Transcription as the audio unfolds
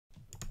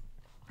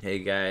Hey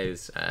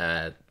guys,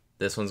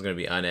 this one's going to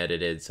be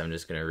unedited, so I'm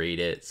just going to read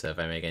it. So if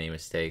I make any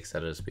mistakes,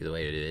 that'll just be the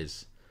way it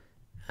is.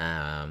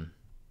 Um,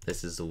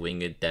 this is The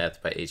Winged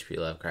Death by H.P.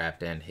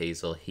 Lovecraft and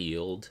Hazel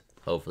Healed.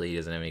 Hopefully he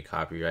doesn't have any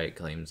copyright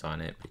claims on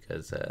it,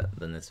 because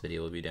then this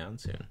video will be down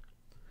soon.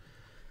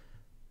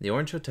 The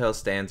Orange Hotel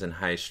stands in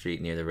High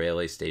Street near the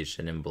railway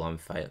station in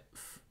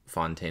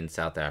Bloemfontein,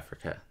 South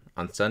Africa.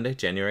 On Sunday,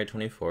 January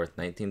 24th,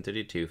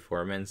 1932,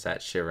 four men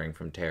sat shivering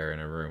from terror in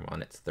a room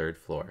on its third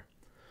floor.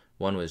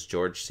 One was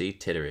George C.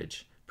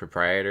 Titteridge,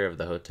 proprietor of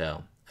the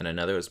hotel, and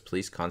another was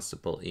Police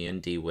Constable Ian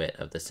D. Witt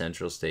of the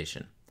Central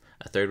Station.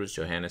 A third was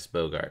Johannes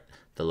Bogart,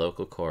 the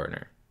local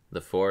coroner.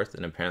 The fourth,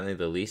 and apparently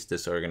the least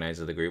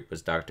disorganized of the group,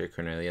 was Dr.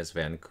 Cornelius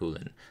Van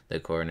Keulen, the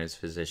coroner's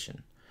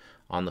physician.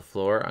 On the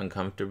floor,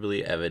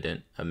 uncomfortably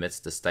evident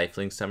amidst the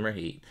stifling summer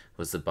heat,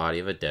 was the body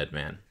of a dead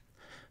man.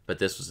 But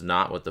this was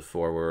not what the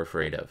four were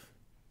afraid of.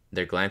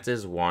 Their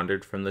glances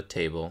wandered from the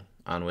table,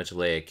 on which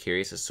lay a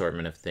curious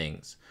assortment of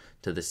things,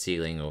 to the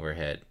ceiling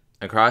overhead,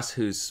 across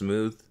whose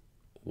smooth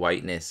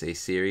whiteness a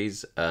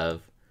series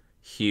of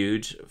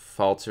huge,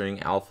 faltering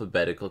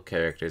alphabetical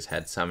characters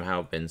had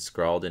somehow been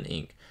scrawled in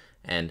ink,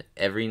 and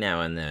every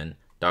now and then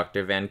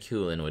Dr. Van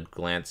Keulen would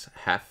glance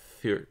half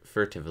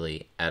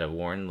furtively at a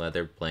worn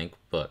leather blank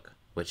book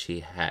which he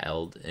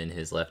held in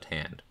his left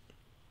hand.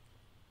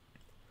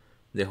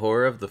 The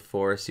horror of the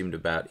four seemed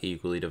about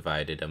equally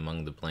divided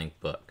among the blank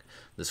book,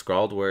 the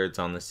scrawled words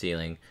on the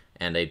ceiling,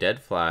 and a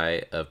dead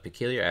fly of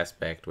peculiar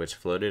aspect which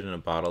floated in a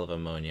bottle of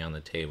ammonia on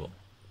the table.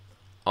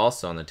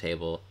 Also on the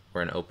table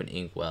were an open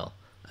inkwell,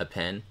 a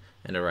pen,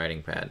 and a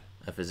writing pad,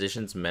 a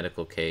physician's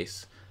medical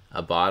case,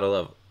 a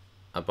bottle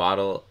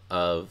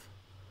of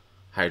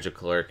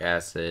hydrochloric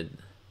acid,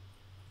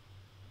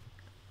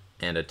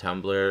 and a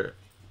tumbler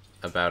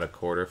about a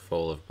quarter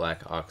full of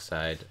black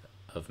oxide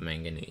of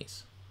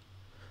manganese.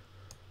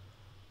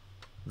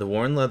 The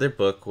worn leather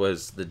book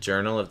was the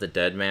journal of the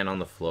dead man on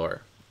the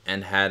floor,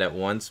 and had at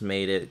once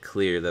made it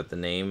clear that the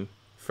name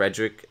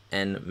Frederick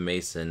N.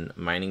 Mason,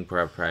 Mining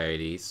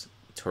Proprieties,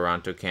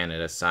 Toronto,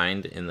 Canada,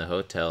 signed in the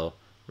hotel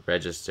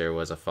register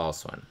was a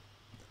false one.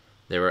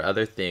 There were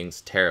other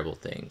things, terrible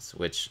things,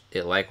 which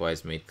it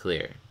likewise made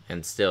clear,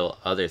 and still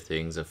other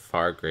things of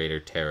far greater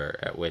terror,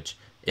 at which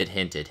it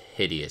hinted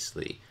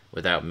hideously,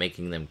 without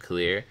making them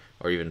clear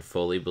or even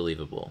fully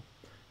believable.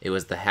 It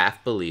was the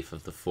half-belief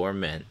of the four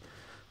men,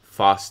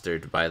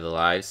 fostered by the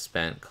lives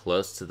spent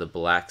close to the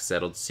black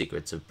settled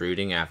secrets of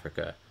brooding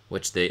Africa,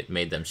 which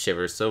made them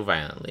shiver so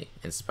violently,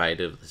 in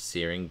spite of the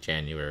searing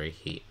January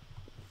heat.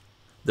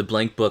 The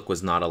blank book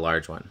was not a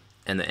large one,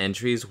 and the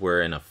entries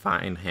were in a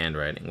fine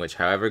handwriting, which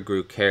however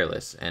grew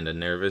careless and a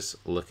nervous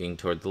looking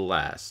toward the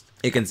last.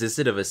 It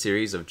consisted of a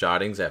series of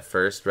jottings at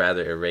first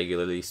rather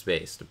irregularly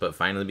spaced, but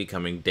finally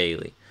becoming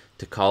daily.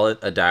 To call it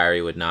a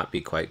diary would not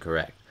be quite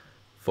correct,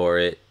 for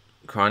it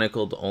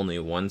chronicled only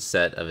one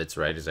set of its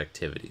writer's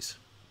activities.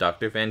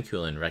 Dr. Van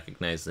Keulen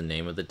recognized the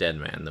name of the dead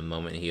man the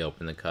moment he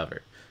opened the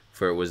cover,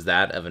 for it was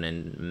that of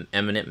an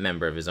eminent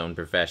member of his own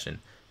profession,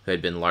 who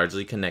had been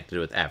largely connected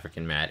with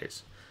African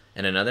matters.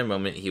 In another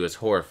moment he was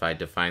horrified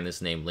to find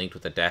this name linked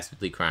with a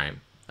dastardly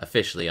crime,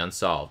 officially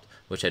unsolved,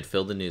 which had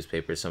filled the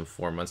newspapers some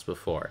 4 months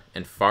before,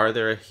 and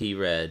farther he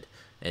read,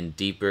 and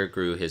deeper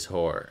grew his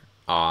horror,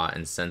 awe,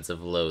 and sense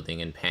of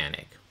loathing and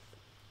panic.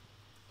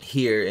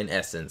 Here, in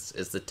essence,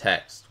 is the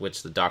text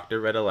which the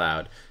doctor read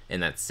aloud in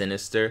that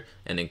sinister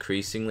and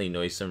increasingly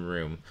noisome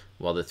room,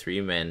 while the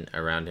three men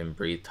around him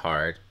breathed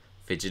hard,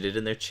 fidgeted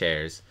in their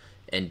chairs,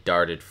 and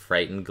darted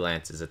frightened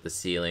glances at the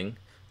ceiling,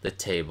 the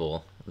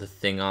table, the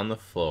thing on the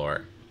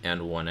floor,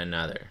 and one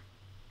another.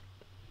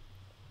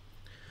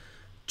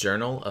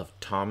 Journal of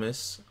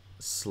Thomas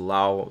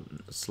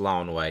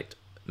Sloanwhite,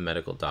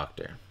 Medical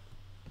Doctor.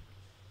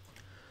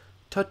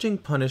 Touching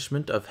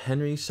punishment of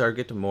Henry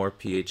Sargent Moore,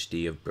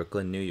 Ph.D. of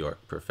Brooklyn, New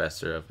York,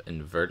 professor of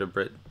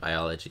invertebrate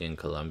biology in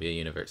Columbia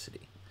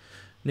University.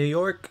 New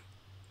York,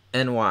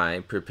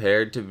 NY,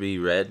 prepared to be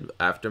read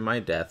after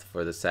my death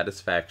for the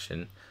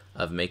satisfaction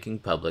of making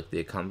public the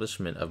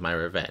accomplishment of my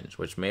revenge,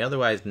 which may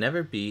otherwise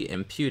never be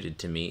imputed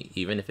to me,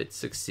 even if it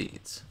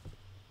succeeds.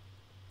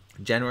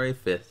 January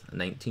 5th,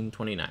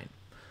 1929.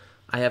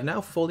 I have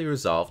now fully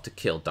resolved to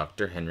kill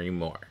Dr. Henry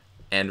Moore,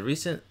 and a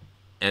recent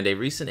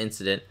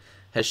incident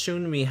has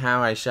shown me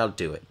how I shall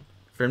do it.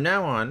 From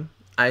now on,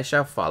 I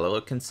shall follow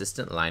a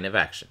consistent line of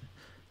action.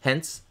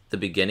 Hence, the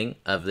beginning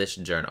of this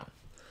journal.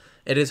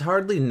 It is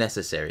hardly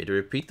necessary to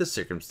repeat the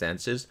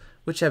circumstances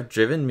which have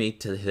driven me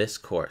to this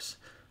course,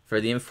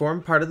 for the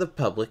informed part of the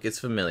public is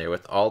familiar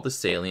with all the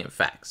salient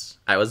facts.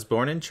 I was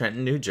born in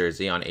Trenton, New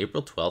Jersey on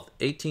April 12,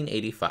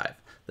 1885,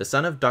 the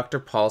son of Dr.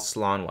 Paul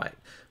Sloanwhite,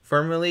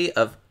 formerly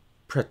of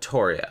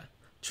Pretoria,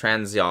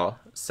 Transvaal,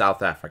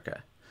 South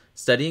Africa.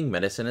 Studying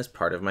medicine as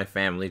part of my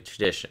family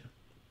tradition.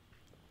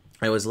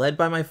 I was led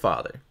by my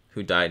father,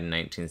 who died in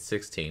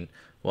 1916,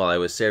 while I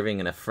was serving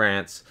in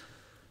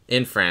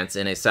France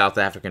in a South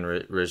African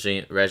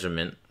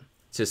regiment,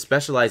 to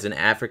specialize in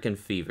African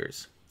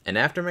fevers. And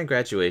after my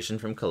graduation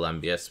from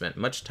Columbia, I spent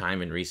much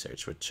time in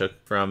research, which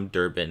took from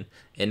Durban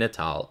in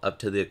Natal up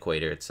to the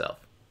equator itself.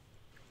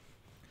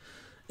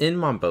 In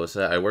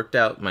Mombasa, I worked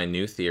out my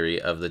new theory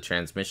of the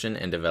transmission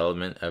and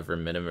development of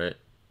remittent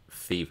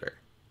fever,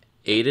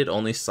 aided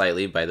only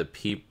slightly by the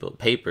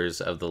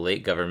papers of the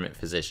late government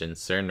physician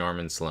Sir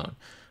Norman Sloane,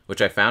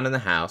 which I found in the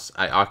house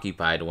I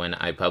occupied when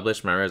I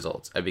published my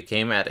results. I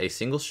became at a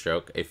single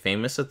stroke a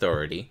famous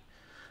authority.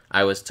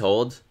 I was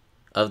told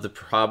of the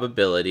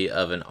probability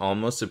of an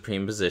almost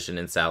supreme position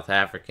in South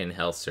African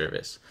health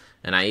service,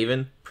 and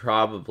even a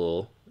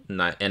probable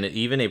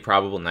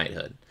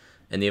knighthood.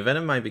 In the event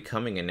of my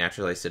becoming a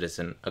naturalized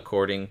citizen,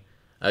 accordingly,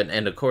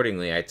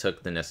 I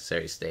took the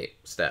necessary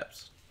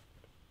steps.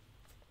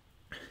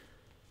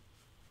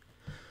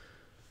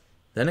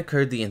 Then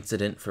occurred the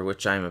incident for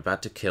which I am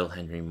about to kill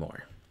Henry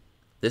Moore.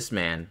 This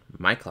man,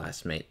 my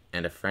classmate,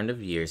 and a friend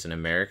of years in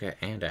America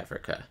and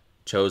Africa,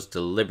 chose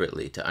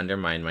deliberately to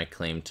undermine my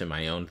claim to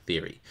my own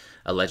theory,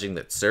 alleging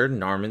that Sir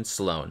Norman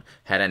Sloane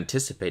had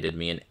anticipated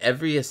me in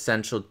every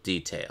essential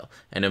detail,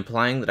 and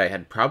implying that I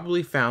had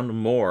probably found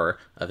more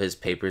of his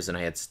papers than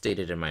I had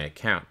stated in my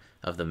account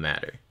of the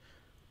matter.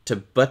 To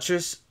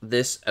buttress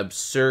this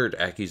absurd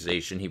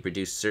accusation, he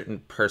produced certain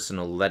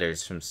personal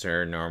letters from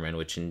Sir Norman,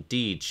 which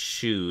indeed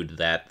shewed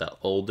that the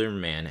older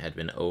man had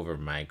been over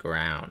my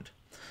ground,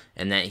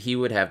 and that he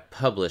would have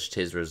published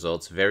his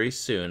results very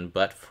soon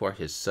but for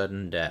his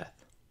sudden death.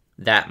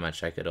 That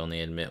much I could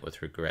only admit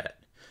with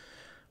regret.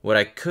 What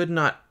I could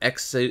not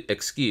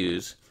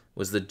excuse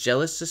was the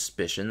jealous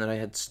suspicion that I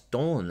had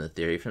stolen the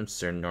theory from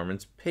Sir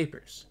Norman's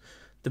papers.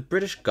 The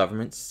British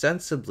government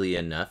sensibly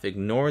enough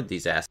ignored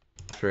these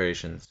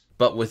aspirations,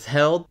 but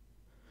withheld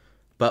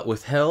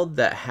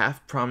that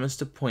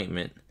half-promised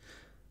appointment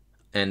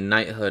and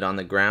knighthood on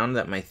the ground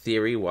that my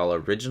theory, while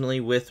originally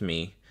with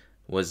me,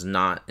 was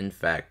not in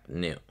fact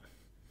new.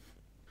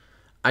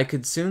 I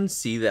could soon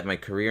see that my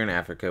career in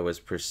Africa was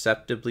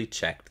perceptibly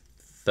checked,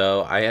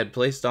 though I had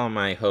placed all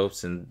my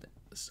hopes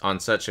on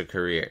such a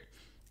career,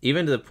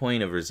 even to the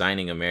point of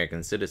resigning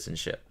American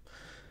citizenship.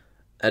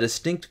 A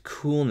distinct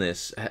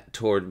coolness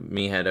toward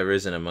me had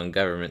arisen among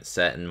governments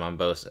set in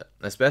Mombasa,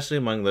 especially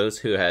among those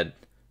who had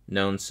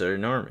known Sir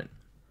Norman.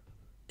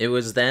 It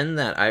was then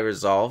that I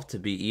resolved to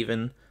be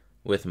even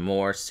with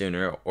Moore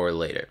sooner or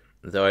later,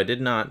 though I did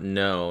not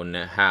know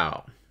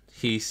how.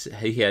 He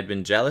had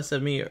been jealous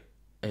of me.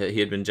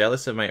 He had been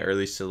jealous of my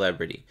early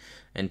celebrity,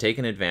 and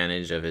taken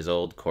advantage of his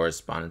old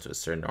correspondence with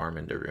Sir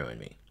Norman to ruin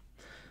me.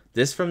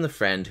 This from the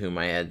friend whom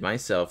I had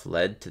myself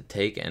led to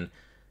take an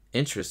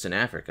interest in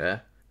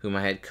Africa, whom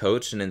I had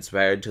coached and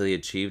inspired till he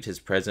achieved his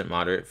present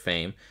moderate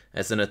fame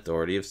as an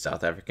authority of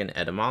South African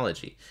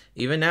etymology.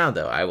 Even now,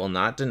 though, I will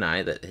not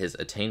deny that his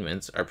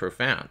attainments are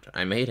profound.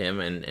 I made him,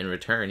 and in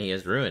return he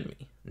has ruined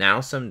me.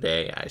 Now some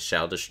day I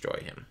shall destroy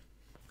him.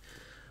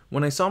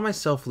 When I saw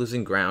myself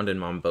losing ground in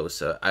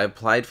Mombasa, I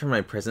applied for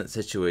my present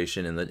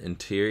situation in the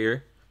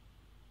interior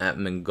at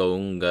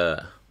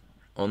Mngonga,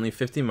 only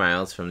 50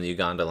 miles from the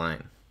Uganda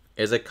line.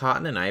 It is a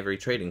cotton and ivory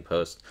trading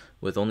post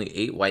with only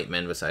 8 white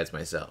men besides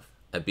myself,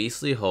 a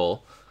beastly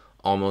hole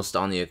almost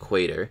on the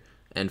equator,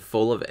 and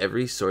full of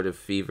every sort of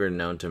fever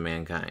known to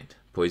mankind,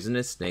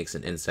 poisonous snakes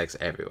and insects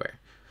everywhere,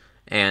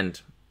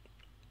 and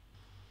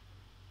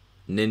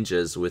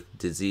ninjas with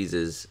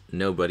diseases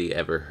nobody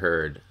ever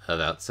heard of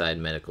outside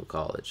medical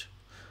college.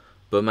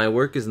 But my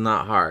work is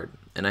not hard,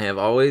 and I have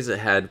always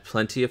had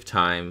plenty of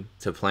time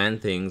to plan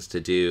things to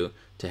do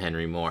to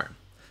Henry Moore.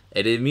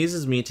 It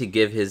amuses me to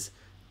give his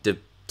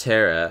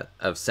Diptera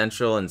of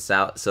Central and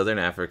Southern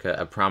Africa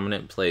a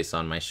prominent place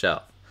on my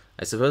shelf.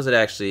 I suppose it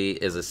actually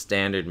is a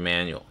standard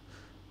manual.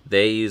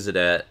 They use it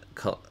at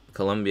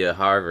Columbia,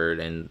 Harvard,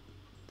 and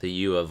the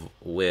U of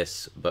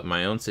WIS, but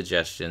my own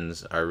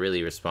suggestions are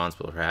really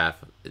responsible for half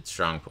its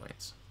strong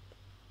points.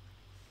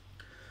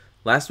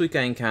 Last week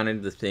I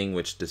encountered the thing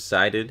which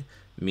decided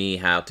me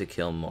how to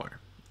kill Moore.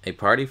 A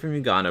party from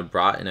Uganda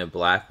brought in a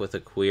black with a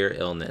queer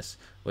illness,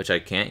 which I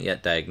can't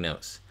yet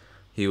diagnose.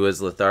 He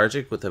was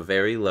lethargic with a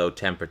very low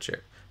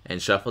temperature,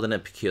 and shuffled in a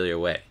peculiar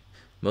way.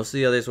 Most of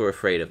the others were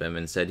afraid of him,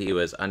 and said he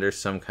was under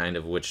some kind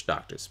of witch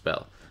doctor's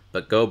spell,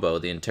 but Gobo,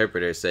 the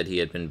interpreter, said he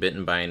had been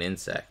bitten by an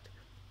insect.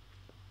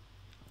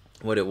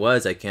 What it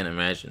was I can't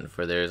imagine,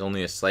 for there is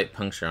only a slight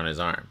puncture on his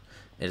arm.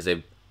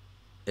 It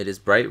is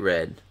bright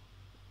red,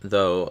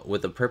 though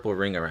with a purple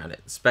ring around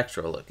it,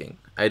 spectral looking.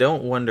 I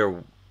don't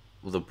wonder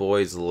the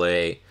boys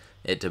lay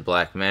it to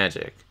black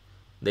magic.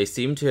 They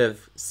seem to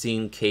have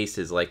seen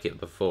cases like it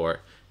before,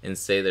 and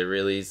say there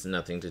really is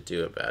nothing to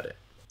do about it.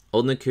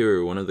 Old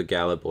Nakuru, one of the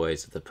gala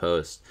boys at the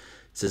post,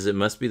 says it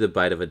must be the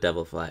bite of a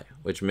devilfly,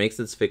 which makes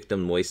its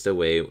victim waste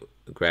away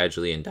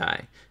gradually and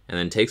die, and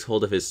then takes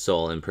hold of his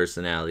soul and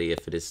personality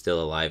if it is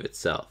still alive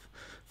itself,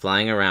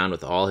 flying around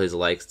with all his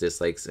likes,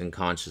 dislikes, and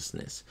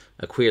consciousness.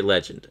 A queer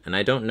legend, and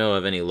I don't know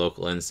of any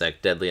local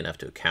insect deadly enough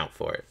to account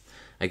for it.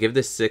 I give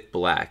this sick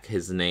black,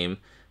 his name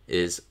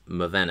is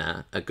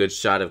Mavena, a good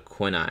shot of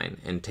quinine,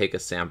 and take a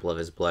sample of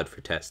his blood for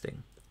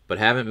testing, but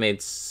haven't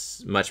made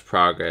much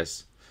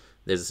progress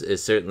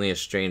Is certainly a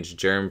strange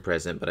germ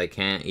present, but I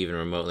can't even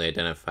remotely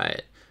identify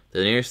it.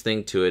 The nearest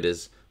thing to it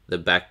is the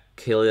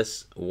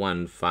bacillus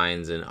one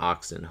finds in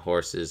oxen,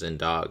 horses, and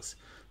dogs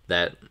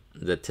that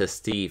the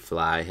tsetse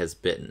fly has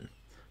bitten.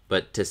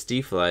 But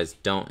tsetse flies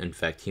don't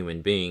infect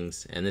human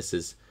beings, and this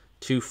is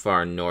too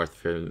far north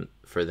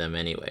for them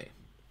anyway.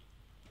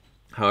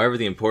 However,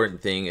 the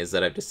important thing is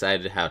that I've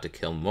decided how to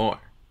kill more.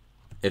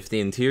 If the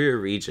interior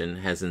region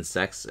has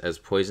insects as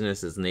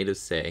poisonous as natives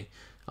say,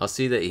 I'll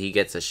see that he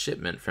gets a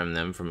shipment from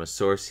them from a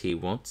source he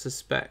won't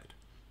suspect,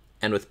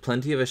 and with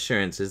plenty of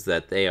assurances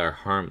that they are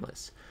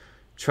harmless.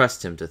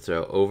 Trust him to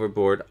throw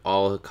overboard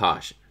all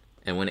caution,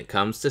 and when it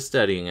comes to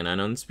studying an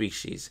unknown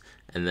species,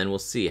 and then we'll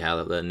see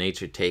how the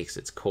nature takes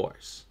its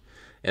course.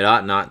 It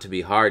ought not to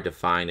be hard to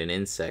find an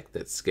insect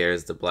that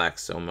scares the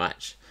blacks so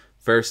much,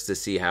 first to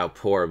see how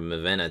poor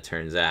Mavena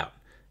turns out,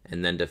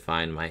 and then to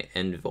find my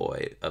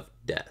envoy of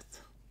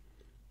death.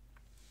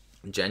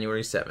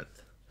 January 7th.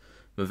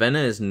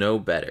 Mavena is no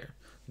better,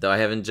 though I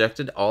have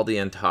injected all the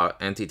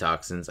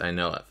antitoxins I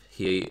know of.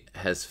 He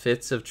has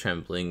fits of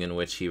trembling in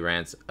which he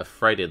rants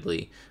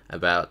affrightedly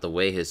about the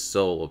way his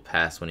soul will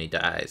pass when he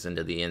dies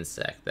into the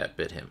insect that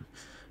bit him.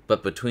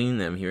 But between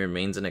them he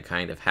remains in a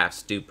kind of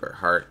half-stupor,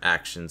 heart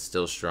action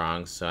still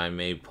strong, so I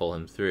may pull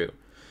him through.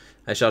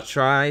 I shall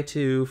try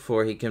to,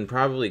 for he can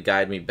probably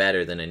guide me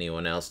better than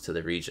anyone else to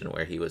the region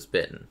where he was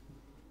bitten.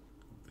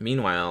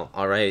 Meanwhile,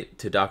 I'll write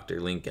to Dr.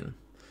 Lincoln,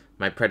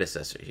 my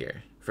predecessor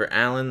here, for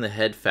Allen, the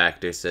head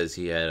factor, says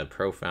he had a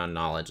profound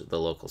knowledge of the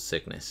local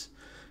sickness.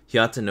 He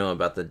ought to know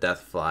about the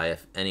death fly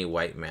if any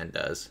white man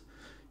does.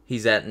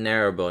 He's at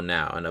Narrowbow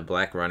now, and a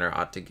black runner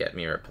ought to get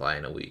me a reply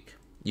in a week,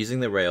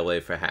 using the railway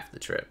for half the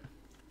trip.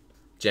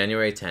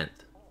 January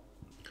 10th.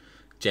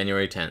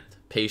 January 10th.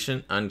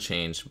 Patient,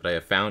 unchanged, but I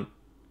have found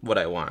what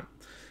I want.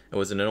 It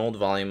was in an old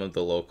volume of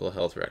the local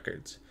health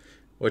records,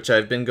 which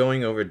I've been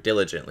going over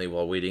diligently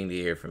while waiting to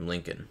hear from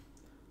Lincoln.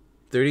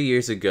 30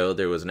 years ago,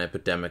 there was an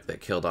epidemic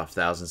that killed off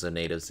thousands of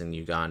natives in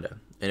Uganda,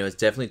 and it was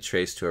definitely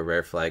traced to a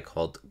rare fly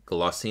called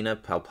Glossina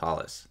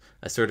palpalis,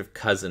 a sort of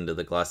cousin to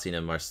the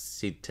Glossina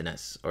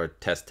marsitanus, or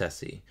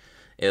testesi.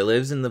 It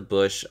lives in the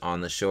bush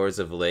on the shores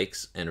of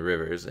lakes and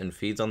rivers, and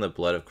feeds on the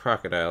blood of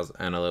crocodiles,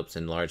 antelopes,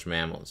 and large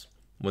mammals.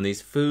 When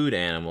these food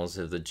animals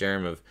have the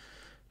germ of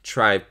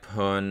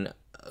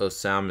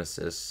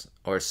trypanosomiasis,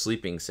 or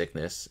sleeping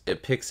sickness,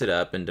 it picks it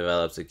up and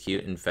develops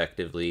acute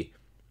infectivity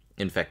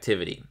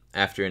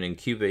after an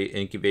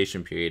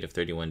incubation period of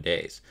 31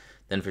 days.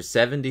 Then for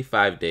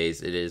 75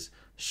 days it is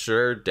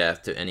sure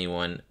death to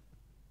anyone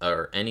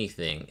or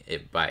anything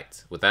it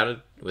bites.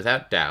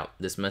 Without doubt,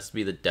 this must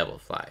be the devil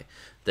fly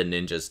the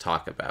ninjas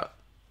talk about.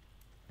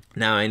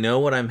 Now I know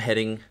what I'm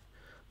heading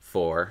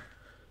for.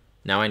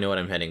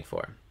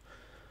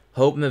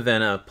 Hope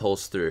Mavena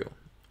pulls through.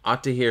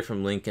 Ought to hear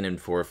from Lincoln in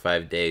 4 or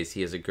 5 days.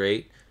 He has a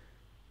great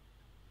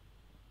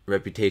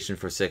reputation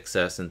for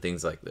success and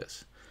things like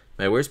this.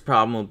 My worst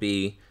problem will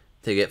be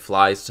to get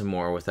flies to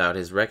more without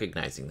his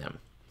recognizing them.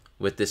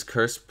 With this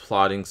cursed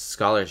plodding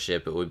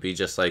scholarship, it would be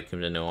just like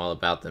him to know all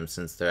about them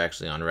since they're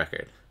actually on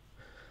record.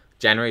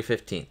 January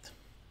 15th.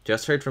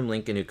 Just heard from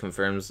Lincoln, who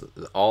confirms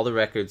all the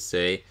records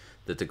say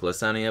that the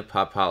Glossina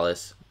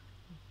palpalis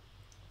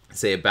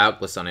say about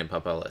Glossina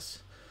palpalis.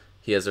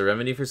 He has a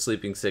remedy for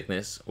sleeping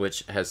sickness,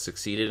 which has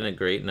succeeded in a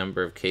great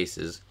number of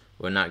cases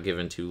when not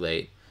given too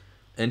late.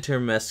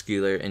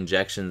 Intermuscular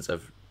injections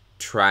of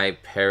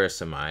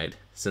triparasamide,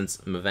 since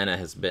Mavena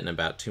has bitten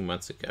about 2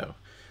 months ago.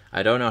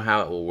 I don't know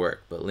how it will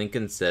work, but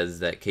Lincoln says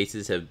that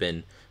cases have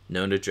been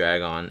known to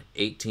drag on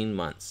 18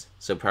 months,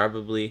 so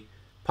possibly,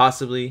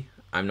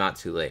 I'm not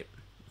too late.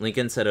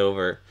 Lincoln sent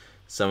over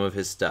some of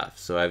his stuff,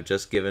 so I've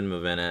just given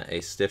Mavena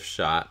a stiff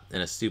shot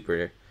and a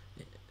stupor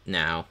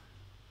now.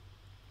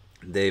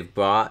 They've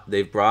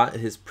brought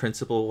his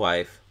principal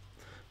wife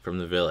from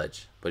the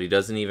village, but he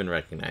doesn't even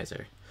recognize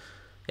her.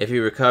 If he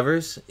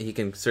recovers, he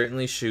can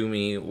certainly show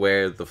me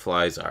where the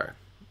flies are.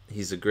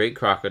 He's a great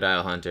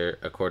crocodile hunter,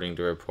 according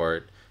to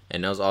report,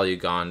 and knows all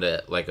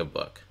Uganda like a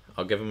book.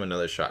 I'll give him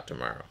another shot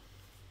tomorrow.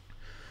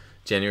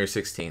 January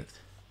 16th.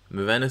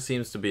 Mavena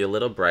seems to be a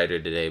little brighter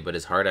today, but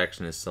his heart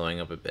action is slowing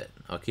up a bit.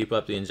 I'll keep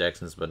up the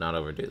injections, but not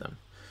overdo them.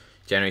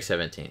 January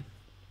 17th.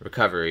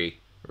 Recovery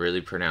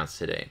really pronounced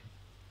today.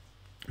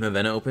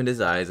 Mavena opened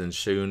his eyes and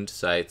showed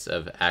sights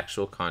of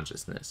actual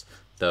consciousness,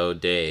 though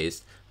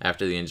dazed.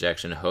 After the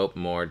injection, hope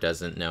Moore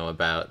doesn't know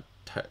about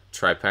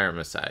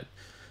triparasamide.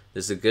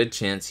 There's a good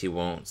chance he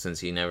won't, since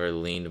he never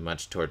leaned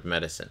much toward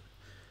medicine.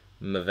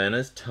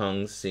 Mavena's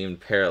tongue seemed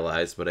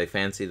paralyzed, but I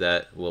fancy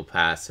that will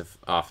pass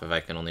off if I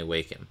can only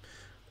wake him.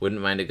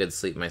 Wouldn't mind a good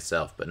sleep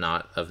myself, but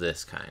not of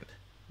this kind.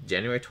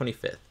 January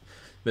 25th.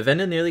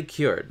 Mavena nearly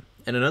cured.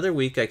 In another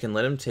week I can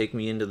let him take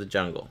me into the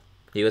jungle.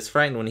 He was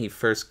frightened when he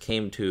first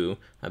came to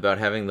about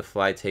having the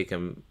fly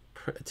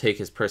take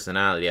his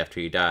personality after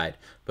he died,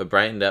 but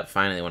brightened up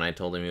finally when I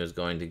told him he was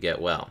going to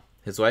get well.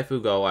 His wife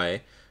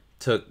Ugawai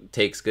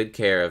takes good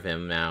care of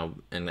him now,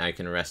 and I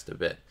can rest a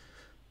bit.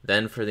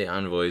 Then for the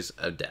envoys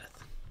of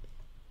death.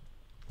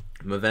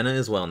 Mavena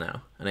is well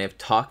now, and I have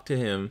talked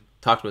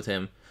with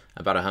him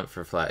about a hunt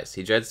for flies.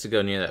 He dreads to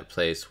go near that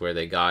place where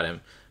they got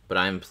him, but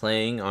I am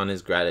playing on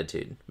his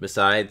gratitude.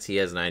 Besides, he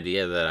has an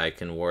idea that I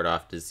can ward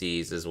off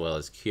disease as well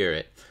as cure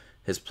it.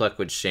 His pluck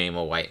would shame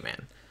a white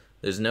man.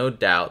 There's no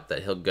doubt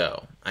that he'll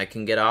go. I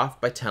can get off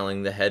by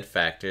telling the head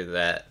factor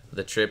that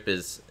the trip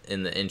is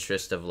in the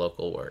interest of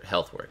local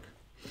health work.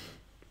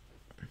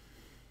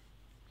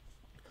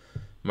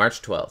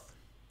 March 12th.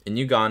 In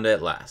Uganda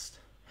at last.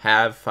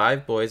 Have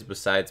 5 boys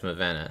besides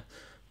Mavena,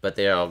 but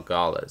they are all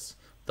Galas.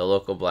 The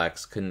local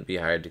blacks couldn't be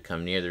hired to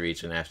come near the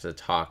region after the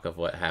talk of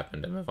what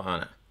happened in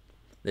Mavana.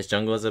 This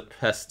jungle is a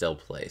pestilential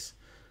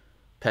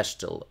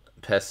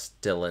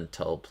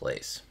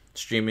place,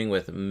 streaming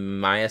with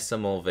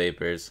miasmal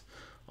vapors.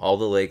 All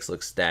the lakes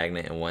look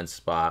stagnant. In one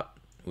spot,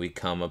 we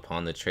come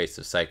upon the trace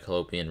of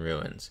Cyclopean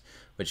ruins,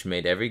 which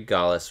made every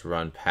Gallus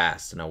run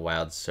past in a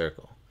wild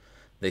circle.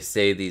 They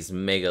say these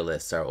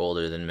megaliths are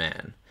older than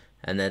man,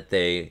 and that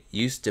they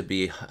used to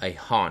be a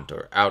haunt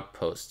or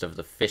outpost of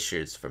the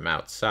fishers from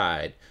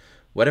outside,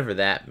 whatever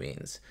that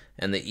means,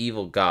 and the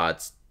evil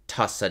gods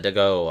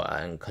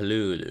Tasadagoa and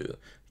Kalulu.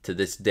 To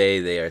this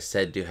day they are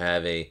said to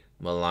have a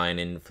malign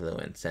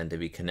influence and to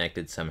be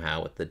connected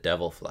somehow with the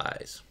devil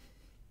flies.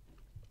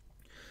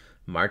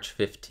 March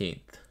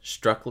 15th.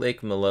 Struck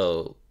Lake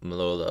Malolo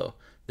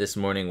this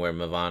morning where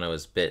Mavana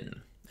was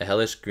bitten. A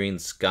hellish green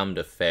scummed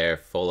affair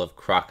full of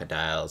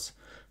crocodiles.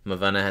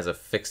 Mavana has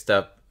fixed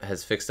up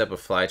a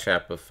fly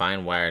trap of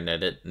fine wire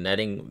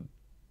netting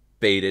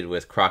baited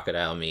with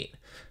crocodile meat.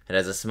 It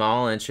has a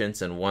small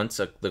entrance, and once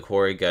the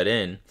quarry got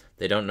in,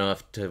 they don't know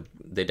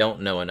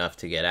enough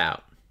to get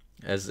out.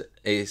 As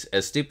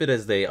stupid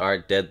as they are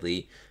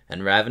deadly,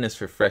 and ravenous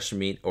for fresh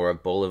meat or a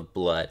bowl of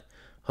blood,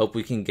 hope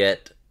we can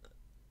get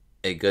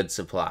a good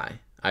supply.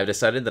 I've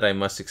decided that I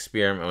must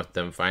experiment with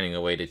them, finding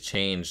a way to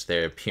change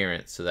their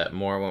appearance so that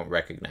more won't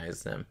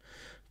recognize them.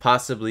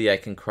 Possibly I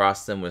can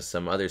cross them with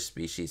some other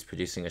species,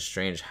 producing a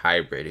strange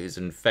hybrid whose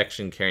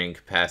infection-carrying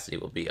capacity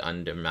will be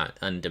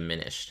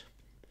undiminished.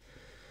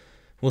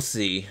 We'll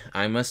see.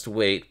 I must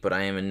wait, but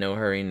I am in no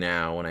hurry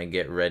now. When I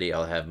get ready,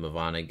 I'll have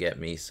Mavana get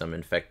me some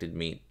infected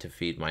meat to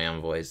feed my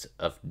envoys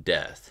of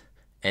death.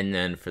 And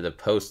then for the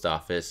post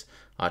office,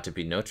 ought to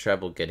be no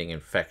trouble getting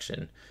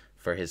infection,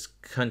 for his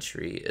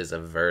country is a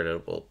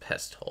veritable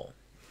pest hole.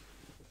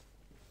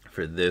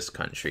 For this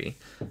country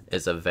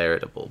is a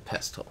veritable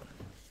pest hole.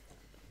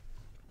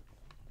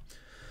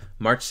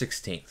 March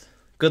 16th.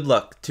 Good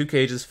luck. 2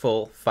 cages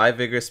full, 5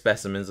 vigorous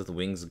specimens with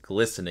wings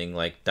glistening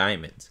like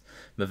diamonds.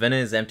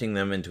 Mavena is emptying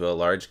them into a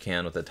large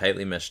can with a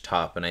tightly meshed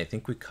top, and I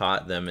think we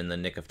caught them in the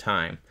nick of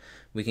time.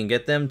 We can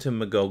get them to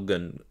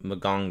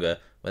Magonga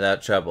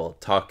without trouble,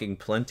 taking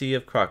plenty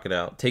of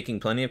crocodile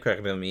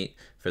meat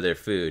for their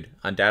food.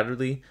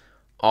 Undoubtedly,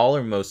 all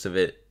or most of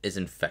it is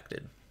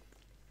infected.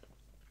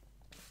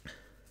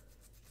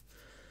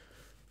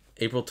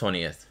 April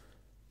 20th.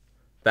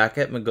 Back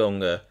at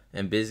Magonga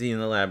and busy in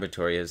the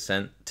laboratory, has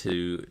sent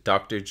to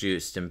Dr.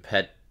 Joost in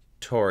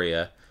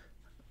Pretoria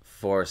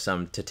for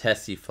some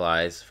tsetse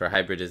flies for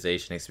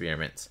hybridization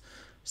experiments.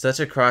 Such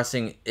a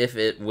crossing, if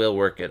it will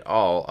work at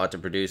all, ought to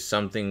produce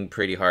something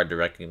pretty hard to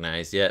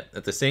recognize, yet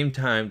at the same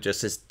time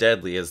just as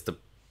deadly as the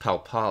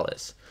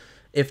palpalis.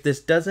 If this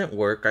doesn't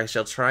work, I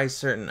shall try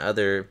certain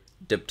other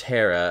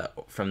Diptera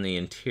from the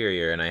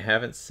interior, and I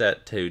haven't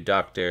set to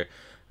Dr.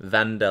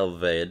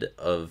 Vandelved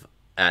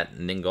at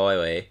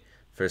Ningoe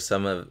for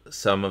some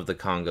of the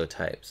Congo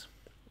types.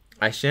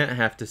 I shan't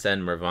have to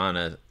send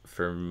Mavana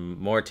for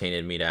more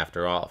tainted meat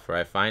after all, for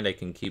I find I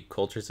can keep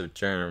cultures of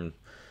germ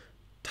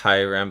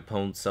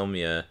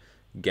Tyramposomia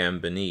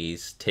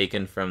gambinese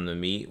taken from the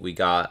meat we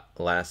got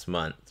last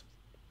month,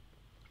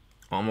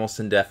 almost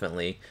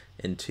indefinitely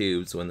in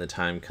tubes when the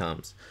time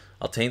comes.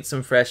 I'll taint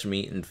some fresh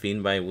meat and feed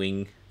my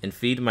winged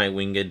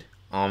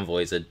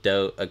envoys a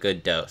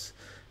good dose.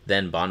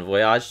 Then bon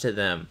voyage to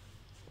them.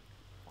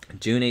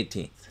 June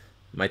 18th.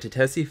 My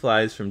tsetse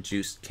flies from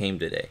Juice came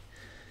today.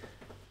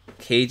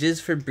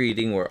 Cages for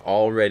breeding were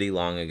all ready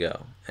long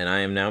ago, and I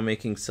am now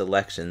making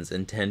selections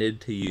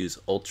intended to use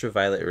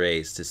ultraviolet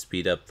rays to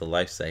speed up the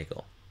life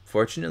cycle.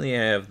 Fortunately,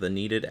 I have the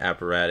needed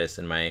apparatus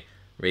in my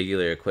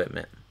regular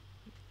equipment.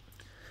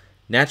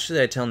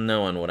 Naturally, I tell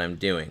no one what I'm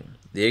doing.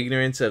 The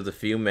ignorance of the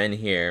few men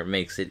here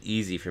makes it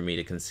easy for me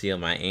to conceal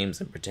my aims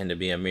and pretend to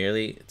be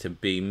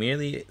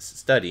merely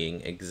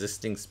studying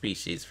existing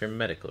species for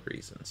medical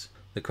reasons.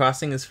 The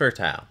crossing is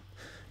fertile.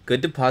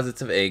 Good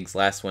deposits of eggs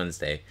last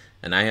Wednesday,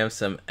 and I have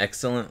some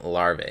excellent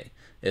larvae.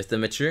 If the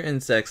mature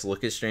insects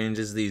look as strange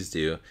as these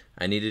do,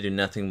 I need to do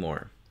nothing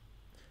more.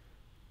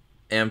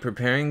 Am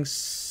preparing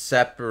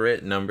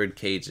separate numbered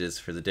cages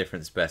for the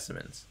different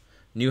specimens.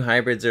 New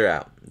hybrids are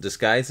out.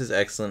 Disguise is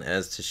excellent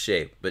as to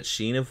shape, but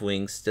sheen of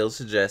wings still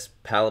suggests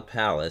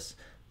palpalis.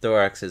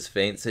 Thorax has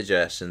faint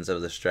suggestions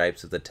of the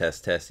stripes of the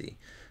testessi.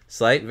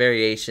 Slight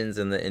variations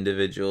in the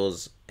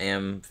individuals.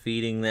 Am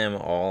feeding them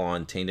all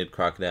on tainted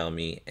crocodile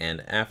meat,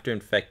 and after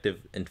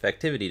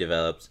infectivity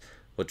develops,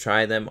 We'll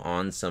try them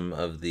on some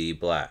of the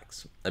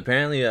blacks.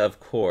 Apparently, of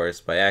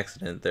course, by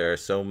accident, there are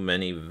so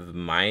many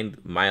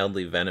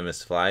mildly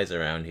venomous flies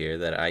around here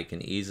that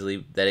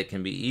it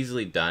can be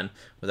easily done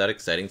without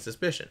exciting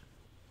suspicion.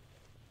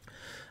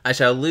 I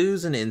shall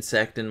lose an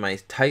insect in my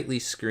tightly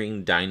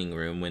screened dining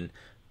room when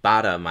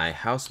Bada, my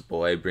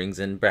houseboy, brings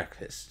in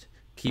breakfast.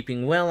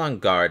 Keeping well on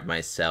guard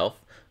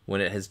myself,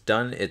 when it has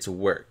done its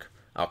work,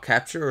 I'll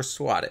capture or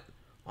swat it.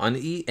 An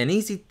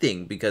easy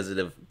thing because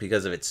of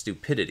its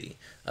stupidity,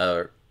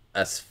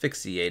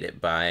 asphyxiate it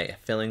by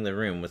filling the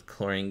room with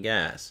chlorine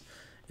gas.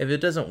 If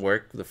it doesn't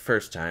work the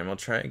first time, I'll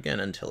try again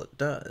until it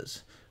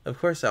does. Of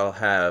course, I'll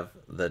have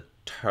the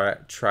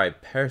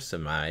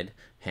tryparasamide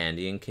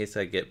handy in case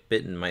I get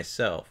bitten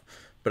myself,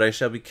 but I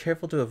shall be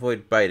careful to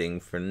avoid biting,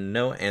 for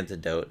no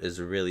antidote is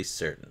really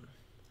certain.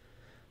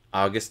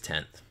 August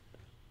 10th.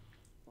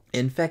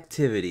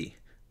 Infectivity.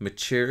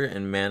 Mature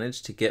and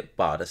managed to get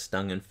Bada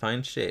stung in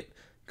fine shape.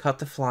 Caught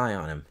the fly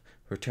on him,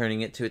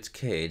 returning it to its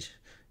cage.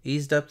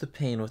 Eased up the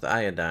pain with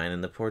iodine,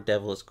 and the poor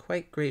devil is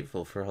quite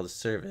grateful for all the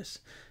service.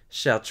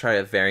 Shall try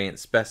a variant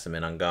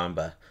specimen on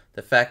Gamba,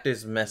 the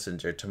factor's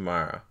messenger,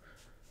 tomorrow.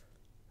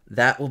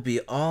 That will be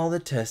all the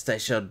test I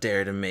shall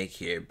dare to make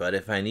here, but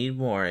if I need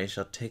more, I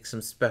shall take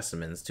some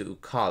specimens to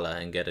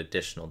Ukala and get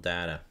additional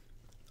data.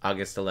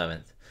 August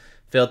 11th.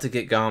 Failed to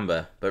get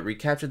Gamba, but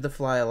recaptured the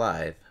fly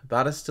alive.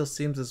 Bada still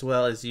seems as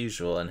well as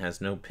usual and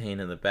has no pain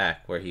in the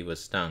back where he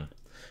was stung.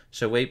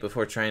 Shall wait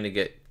before trying to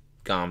get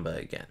Gamba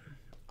again.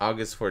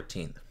 August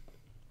 14th.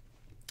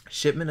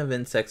 Shipment of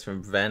insects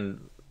from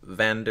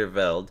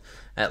Vandervelde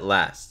at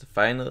last.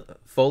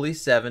 Fully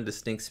 7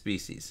 distinct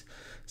species.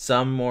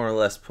 Some more or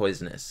less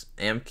poisonous.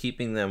 Am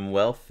keeping them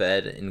well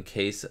fed in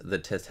case the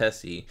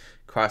Tetesi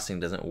crossing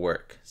doesn't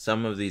work.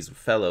 Some of these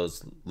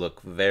fellows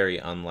look very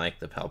unlike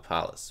the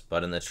Palpalis,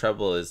 but the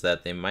trouble is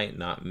that they might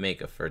not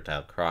make a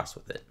fertile cross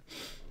with it.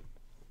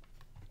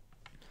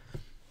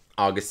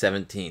 August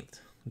 17th.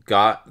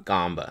 Got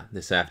Gamba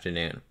this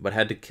afternoon, but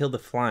had to kill the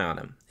fly on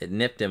him. It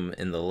nipped him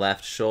in the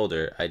left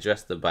shoulder. I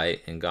dressed the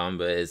bite, and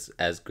Gamba is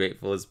as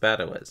grateful as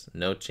Bada was.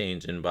 No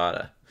change in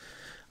Bada.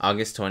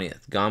 August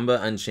 20th. Gamba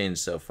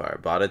unchanged so far.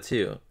 Bada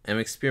too. Am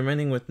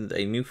experimenting with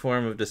a new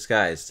form of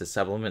disguise to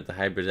supplement the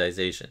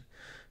hybridization.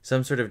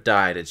 Some sort of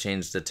dye to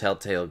change the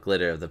telltale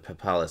glitter of the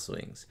Papalis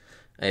wings.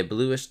 A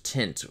bluish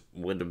tint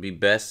would be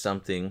best.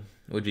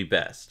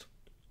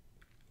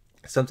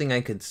 Something I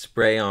could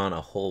spray on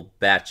a whole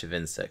batch of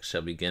insects.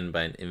 Shall begin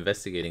by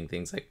investigating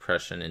things like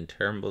Prussian and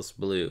Termbus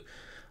blue,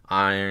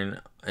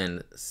 iron,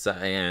 and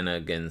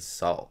cyanogen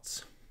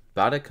salts.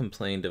 Bada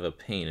complained of a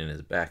pain in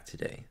his back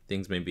today.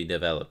 Things may be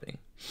developing.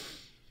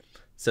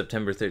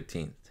 September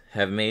 13th.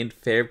 Have made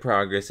fair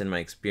progress in my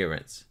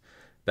experiments.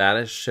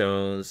 Bada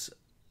shows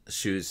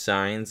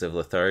signs of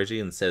lethargy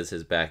and says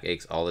his back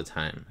aches all the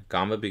time.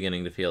 Gamba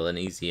beginning to feel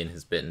uneasy in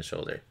his bitten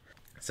shoulder.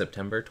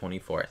 September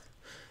 24th.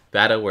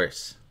 Bada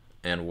worse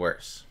and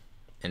worse,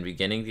 and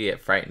beginning to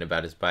get frightened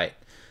about his bite.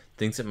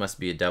 Thinks it must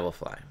be a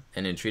devilfly,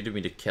 and entreated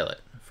me to kill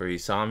it, for he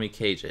saw me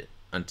cage it,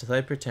 until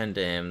I pretend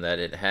to him that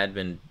it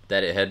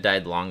had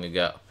died long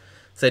ago.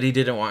 Said he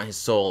didn't want his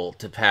soul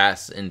to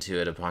pass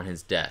into it upon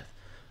his death.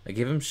 I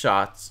give him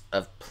shots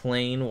of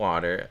plain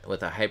water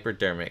with a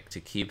hypodermic to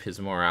keep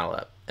his morale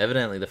up.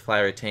 Evidently the fly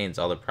retains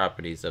all the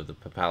properties of the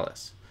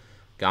Papalis.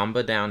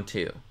 Gamba down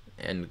too,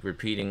 and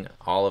repeating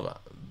all of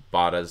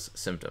Bada's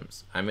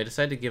symptoms. I may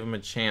decide to give him a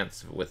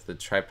chance with the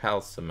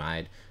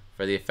tripalsamide,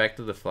 for the effect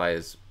of the fly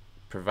is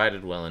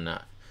provided well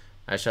enough.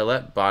 I shall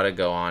let Bada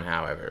go on,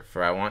 however,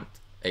 for I want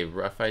a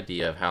rough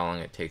idea of how long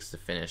it takes to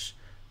finish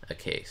a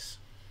case.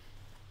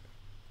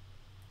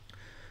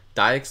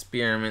 Dye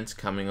experiments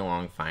coming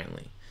along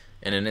finely,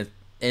 and in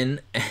an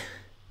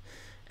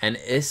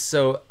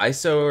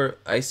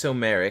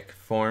isomeric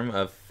form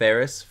of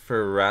ferrous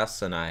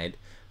furanide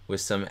with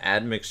some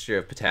admixture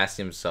of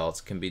potassium salts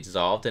can be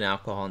dissolved in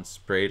alcohol and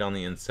sprayed on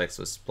the insects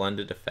with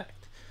splendid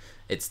effect.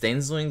 It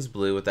stains the wings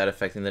blue without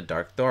affecting the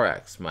dark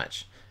thorax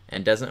much,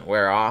 and doesn't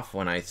wear off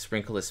when I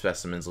sprinkle the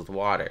specimens with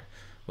water.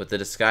 With the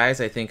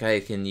disguise, I think I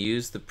can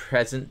use the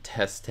present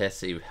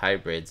Testesi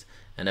hybrids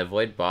and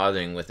avoid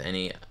bothering with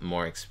any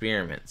more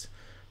experiments.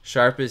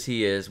 Sharp as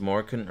he is,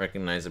 Moore couldn't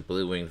recognize a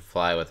blue-winged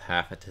fly with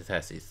half a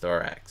Testesi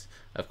thorax.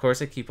 Of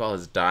course, I keep all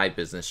his dye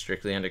business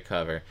strictly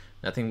undercover.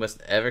 Nothing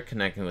must ever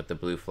connect him with the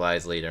blue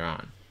flies later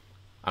on.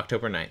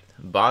 October 9th.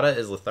 Bada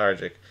is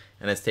lethargic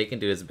and has taken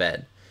to his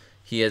bed.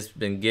 He has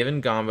been given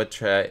Gamba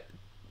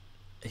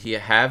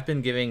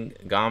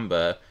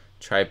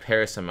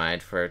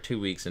triparasamide for 2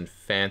 weeks and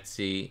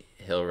fancy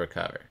he'll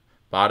recover.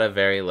 Bada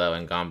very low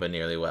and Gamba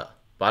nearly well.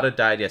 Bada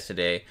died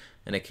yesterday,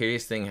 and a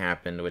curious thing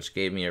happened which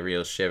gave me a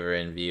real shiver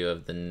in view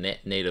of the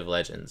native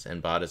legends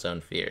and Bada's own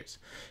fears.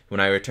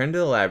 When I returned to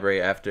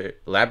the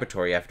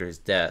laboratory after his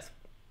death,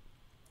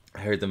 I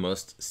heard the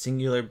most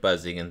singular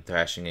buzzing and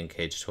thrashing in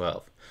cage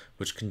 12,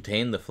 which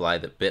contained the fly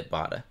that bit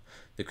Bada.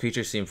 The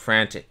creature seemed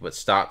frantic, but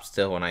stopped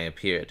still when I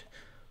appeared,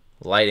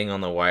 lighting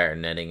on the wire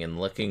netting and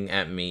looking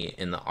at me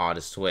in the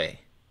oddest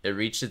way. It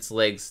reached its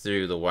legs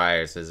through the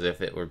wires as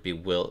if it were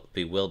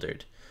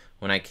bewildered.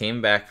 When I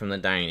came back from the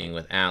dining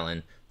with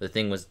Alan, the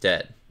thing was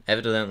dead.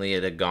 Evidently,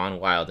 it had gone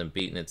wild and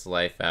beaten its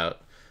life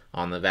out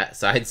on the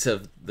sides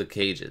of the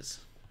cages.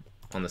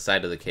 On the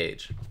side of the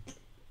cage.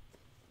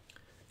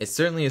 It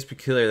certainly is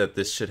peculiar that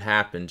this should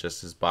happen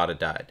just as Bada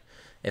died.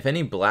 If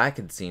any black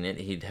had seen it,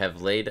 he'd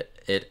have laid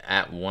it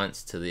at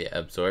once to the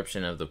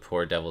absorption of the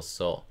poor devil's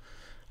soul.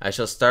 I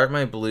shall start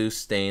my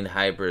blue-stained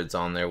hybrids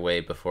on their way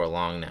before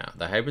long now.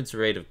 The hybrid's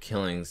rate of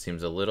killing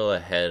seems a little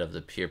ahead of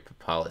the pure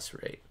Papalis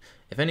rate.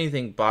 If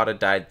anything, Bada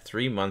died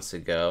 3 months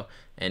ago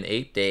and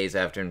 8 days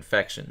after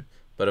infection.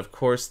 But of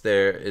course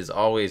there is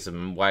always a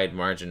wide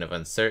margin of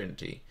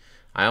uncertainty.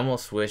 I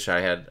almost wish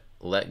I had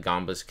let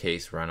Gamba's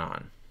case run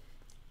on.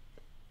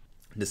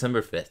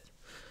 December 5th.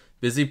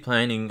 Busy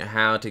planning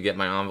how to get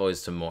my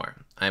envoys to Moore.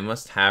 I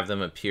must have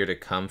them appear to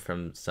come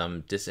from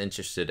some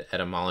disinterested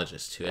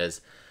etymologist who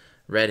has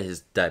read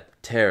his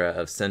Diptera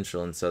of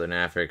Central and Southern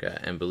Africa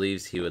and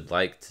believes he would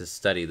like to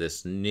study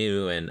this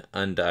new and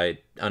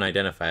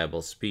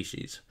unidentifiable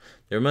species.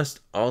 There must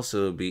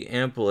also be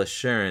ample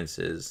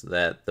assurances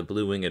that the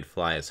blue-winged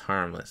fly is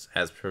harmless,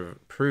 as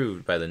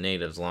proved by the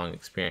natives' long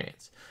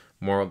experience.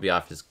 Moore will be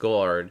off his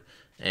guard,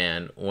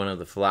 and one of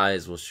the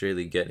flies will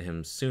surely get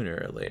him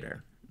sooner or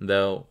later,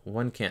 though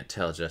one can't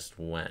tell just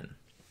when.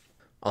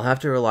 I'll have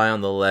to rely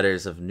on the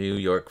letters of New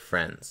York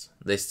friends.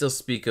 They still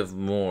speak of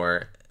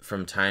Moore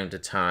from time to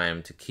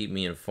time to keep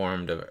me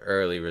informed of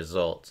early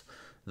results.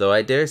 Though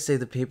I dare say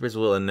the papers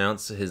will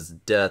announce his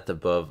death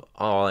above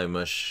all, I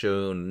must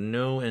show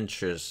no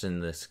interest in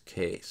this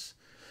case.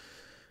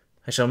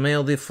 I shall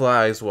mail the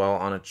flies while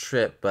on a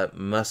trip, but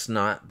must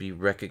not be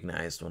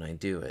recognized when I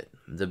do it.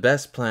 The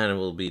best plan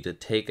will be to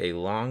take a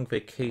long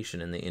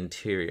vacation in the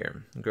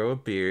interior, grow a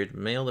beard,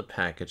 mail the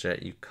package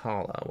at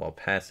Ukala while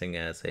passing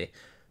as a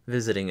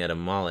visiting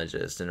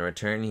etymologist, and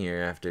return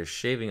here after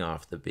shaving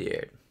off the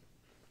beard.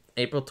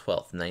 April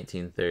 12th,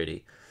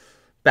 1930.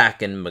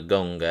 Back in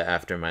Magonga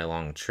after my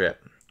long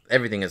trip.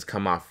 Everything has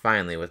come off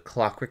finely with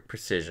clockwork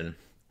precision.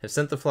 Have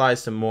sent the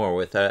flies to Moore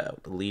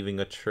without leaving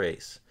a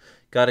trace.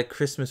 Got a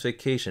Christmas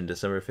vacation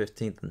December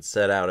 15th and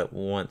set out at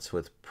once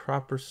with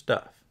proper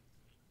stuff.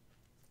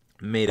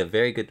 Made a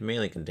very good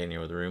mailing container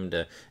with room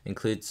to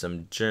include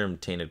some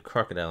germ-tainted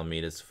crocodile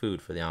meat as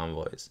food for the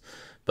envoys.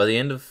 By the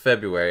end of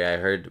February, I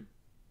had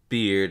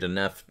beard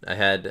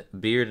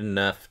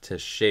enough to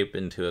shape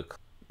into a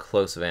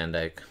close Van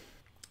Dyke.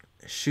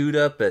 Shoot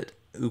up at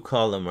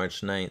Ukala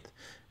March 9th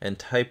and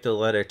typed a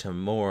letter to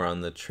Moore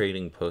on the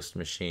trading post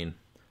machine.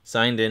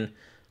 Signed in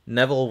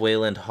Neville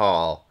Wayland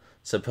Hall,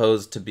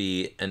 supposed to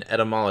be an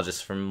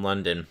etymologist from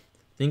London.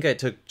 Think I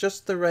took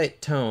just the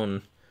right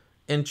tone.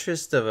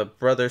 Interest of a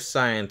brother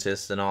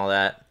scientist and all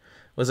that.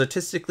 Was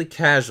artistically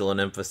casual in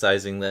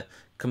emphasizing the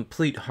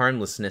complete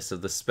harmlessness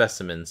of the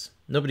specimens.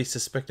 Nobody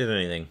suspected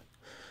anything.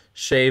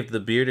 Shaved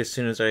the beard as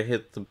soon as I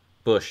hit the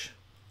bush,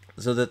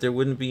 so that there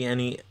wouldn't be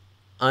any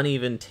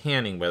uneven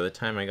tanning by the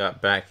time I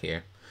got back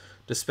here.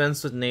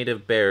 Dispensed with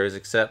native bearers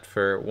except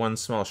for one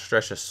small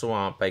stretch of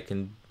swamp.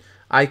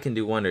 I can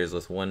do wonders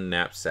with one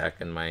knapsack,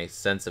 and my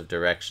sense of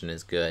direction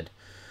is good.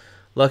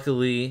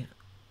 Lucky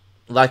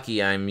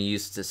I'm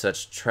used to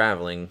such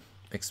traveling,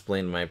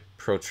 explained my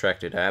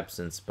protracted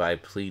absence by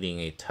pleading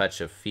a touch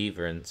of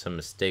fever and some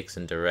mistakes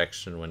in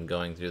direction when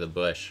going through the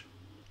bush.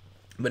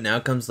 But now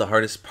comes the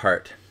hardest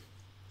part.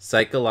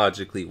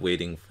 Psychologically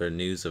waiting for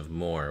news of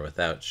Moore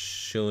without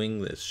showing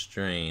the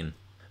strain.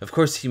 Of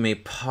course, he may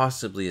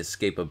possibly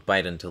escape a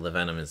bite until the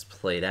venom is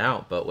played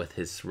out, but with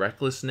his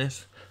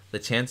recklessness, the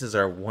chances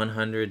are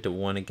 100 to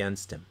 1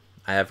 against him.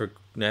 I have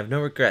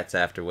no regrets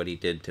after what he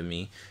did to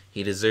me.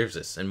 He deserves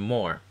this, and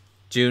more.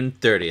 June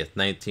 30th,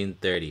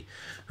 1930.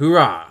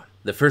 Hurrah!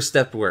 The first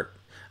step worked.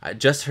 I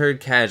just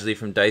heard casually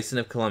from Dyson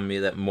of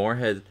Columbia that Moore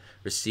had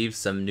received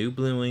some new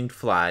blue-winged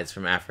flies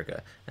from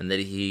Africa, and that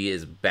he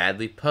is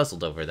badly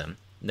puzzled over them.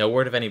 No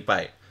word of any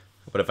bite.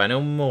 But if I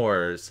know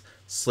Moore's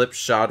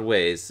slipshod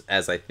ways,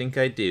 as I think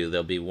I do,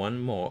 there'll be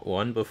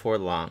one before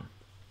long.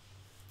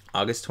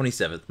 August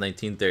 27th,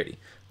 1930.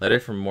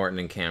 Letter from Morton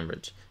in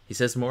Cambridge. He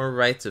says Moore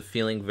writes of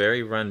feeling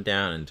very run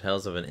down and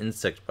tells of an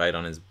insect bite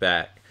on his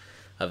back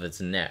of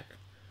its neck,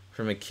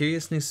 from a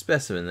curious new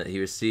specimen that he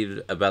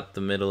received about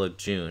the middle of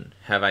June.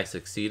 Have I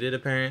succeeded?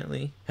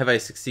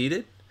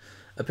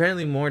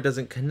 Apparently Moore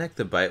doesn't connect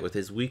the bite with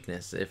his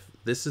weakness. If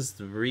this is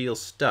the real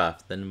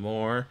stuff, then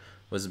Moore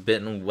was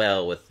bitten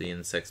well with the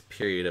insect's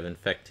period of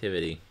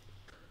infectivity.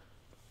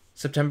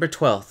 September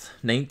 12th,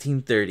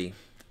 1930.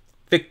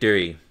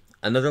 Victory!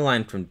 Another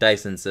line from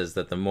Dyson says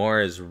that the Moore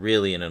is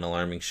really in an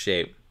alarming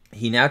shape.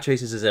 He now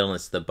traces his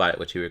illness to the bite,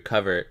 which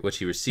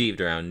he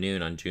received around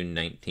noon on June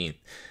 19th,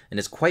 and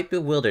is quite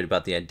bewildered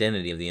about the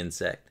identity of the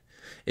insect.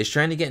 Is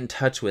trying to get in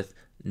touch with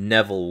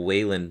Neville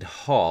Wayland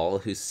Hall,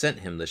 who sent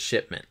him the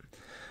shipment.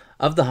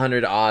 Of the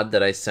 100-odd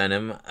that I sent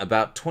him,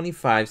 about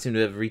 25 seem to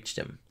have reached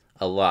him,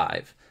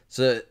 alive.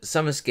 So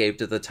some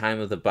escaped at the time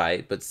of the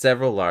bite, but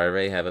several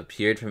larvae have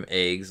appeared from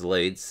eggs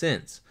laid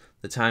since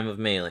the time of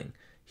mailing.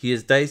 He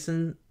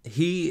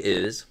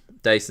is,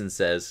 Dyson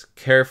says,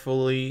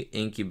 carefully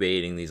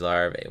incubating these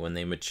larvae. When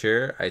they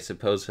mature, I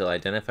suppose he'll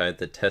identify with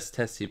the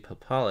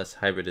Testacea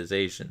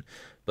hybridization,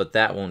 but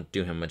that won't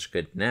do him much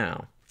good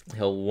now.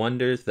 He'll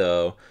wonder,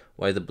 though,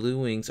 why the blue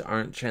wings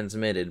aren't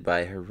transmitted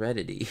by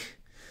heredity.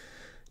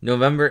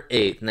 November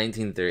 8th,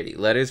 1930.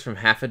 Letters from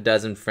half a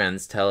dozen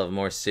friends tell of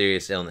more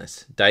serious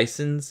illness.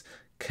 Dyson's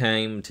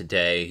came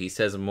today. He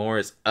says Moore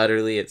is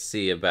utterly at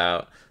sea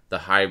about the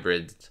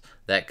hybrids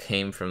that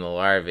came from the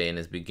larvae and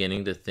is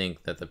beginning to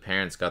think that the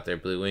parents got their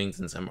blue wings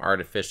in some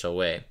artificial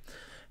way.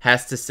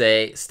 Has to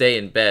stay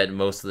in bed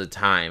most of the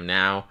time.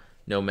 Now,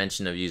 no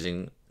mention of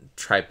using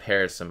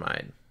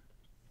tryparasamide.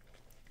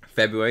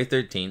 February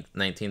 13th,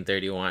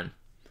 1931.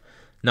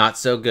 Not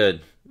so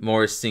good.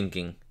 Moore is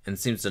sinking and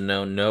seems to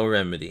know no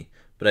remedy,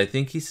 but I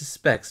think he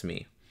suspects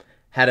me.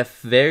 Had a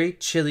very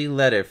chilly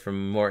letter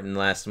from Morton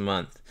last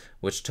month,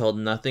 which told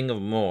nothing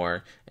of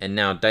Moore, and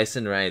now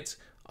Dyson writes,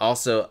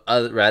 also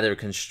rather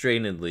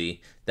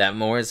constrainedly, that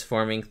Moore is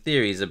forming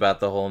theories about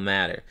the whole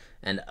matter,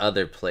 and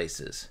other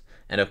places,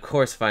 and of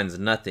course finds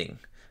nothing.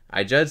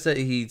 I judge that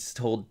he's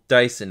told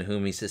Dyson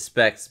whom he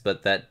suspects,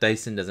 but that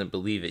Dyson doesn't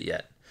believe it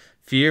yet.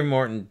 Fear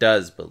Morton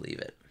does believe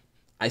it.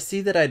 I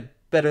see that I'd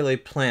better lay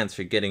plans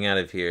for getting out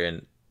of here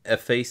and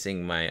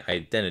effacing my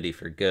identity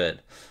for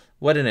good.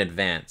 What an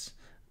advance.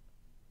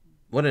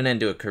 What an end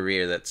to a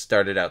career that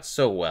started out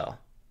so well.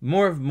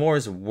 More of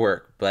Moore's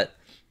work, but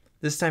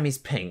this time he's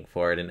paying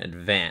for it in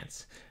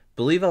advance.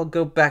 Believe I'll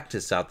go back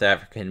to South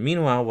Africa, and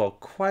meanwhile, while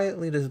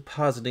quietly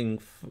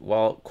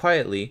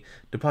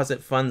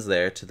deposit funds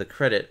there to the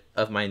credit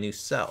of my new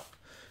self,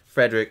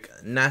 Frederick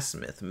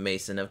Nasmith,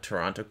 Mason of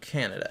Toronto,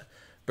 Canada,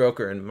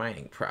 broker in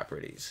mining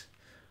properties.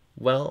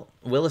 Well,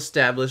 we'll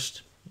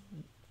establish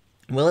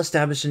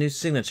a new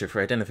signature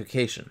for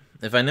identification.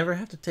 If I never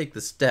have to take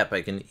the step,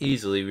 I can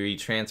easily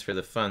retransfer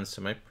the funds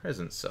to my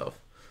present self.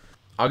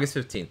 August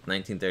 15th,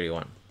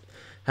 1931.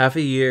 Half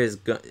a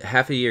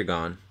year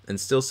gone, and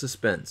still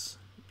suspense.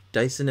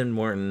 Dyson and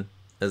Morton,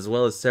 as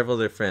well as several of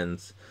their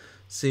friends,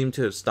 seem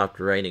to have stopped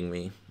writing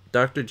me.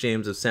 Dr.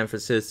 James of San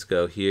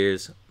Francisco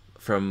hears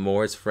from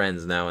Moore's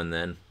friends now and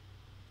then,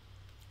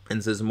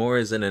 and says Moore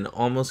is in an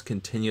almost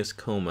continuous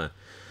coma.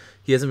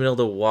 He hasn't been able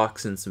to walk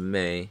since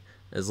May.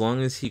 As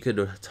long as he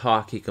could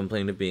talk, he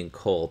complained of being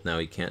cold. Now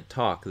he can't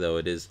talk, though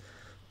it is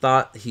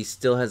thought he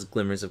still has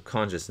glimmers of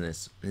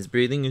consciousness. His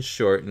breathing is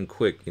short and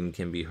quick and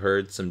can be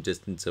heard some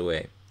distance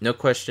away. No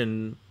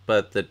question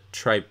but the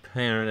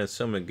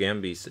Trypanosoma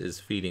gambius is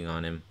feeding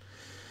on him.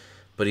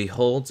 But he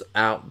holds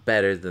out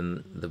better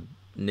than the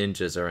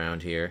ninjas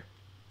around here.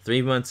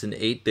 3 months and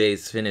 8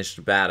 days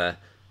finished Bata,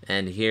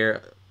 and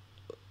here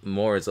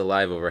Moore is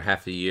alive over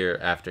half a year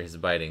after his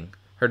biting.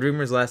 Heard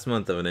rumors last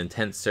month of an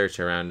intense search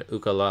around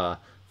Ukala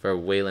for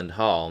Wayland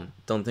Hall.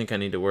 Don't think I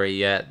need to worry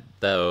yet,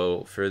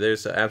 though, for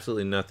there's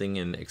absolutely nothing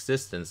in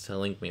existence to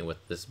link me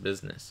with this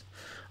business.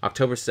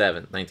 October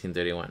 7th,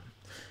 1931.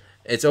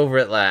 It's over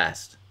at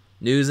last.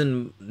 News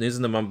in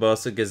the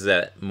Mombasa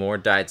Gazette. Moore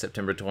died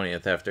September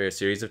 20th after a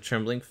series of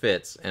trembling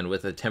fits and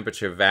with a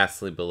temperature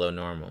vastly below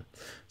normal.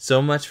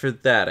 So much for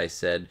that, I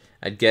said.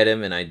 I'd get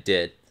him, and I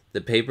did.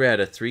 The paper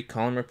had a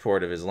 3-column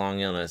report of his long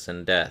illness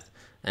and death,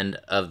 and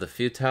of the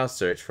futile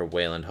search for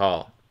Wayland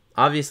Hall.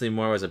 Obviously,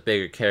 Moore was a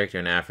bigger character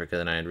in Africa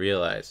than I had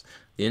realized.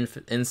 The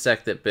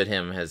insect that bit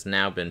him has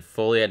now been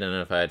fully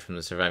identified from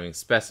the surviving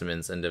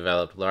specimens and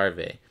developed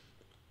larvae,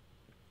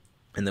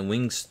 and the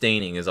wing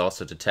staining is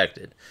also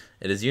detected.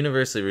 It is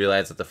universally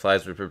realized that the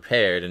flies were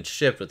prepared and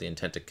shipped with the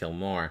intent to kill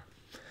Moore.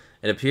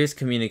 It appears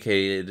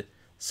communicated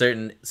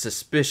certain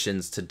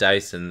suspicions to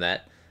Dyson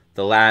that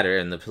the latter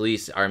and the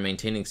police are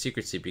maintaining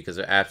secrecy because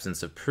of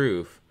absence of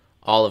proof.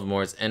 All of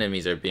Moore's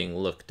enemies are being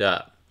looked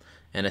up.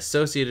 An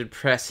Associated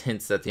Press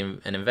hints that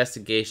an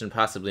investigation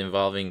possibly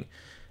involving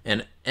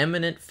an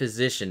eminent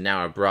physician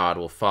now abroad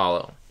will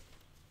follow.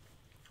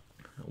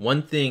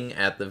 One thing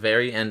at the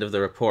very end of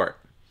the report.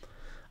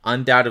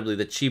 Undoubtedly,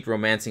 the cheap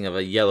romancing of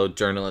a yellow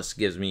journalist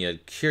gives me a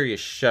curious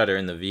shudder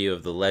in the view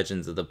of the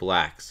legends of the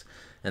blacks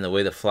and the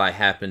way the fly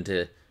happened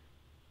to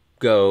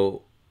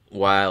go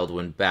wild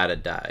when Bata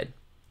died.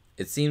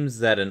 It seems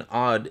that an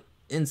odd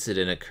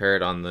incident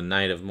occurred on the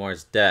night of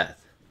Moore's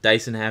death,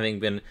 Dyson having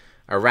been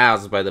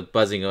aroused by the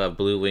buzzing of a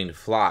blue-winged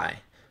fly,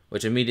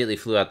 which immediately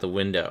flew out the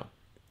window.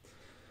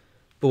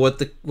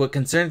 But what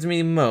concerns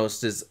me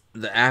most is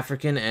the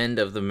African end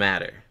of the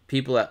matter.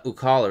 People at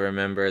Ukala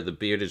remember the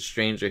bearded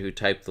stranger who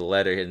typed the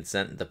letter and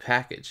sent the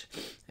package,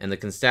 and the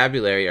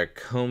constabulary are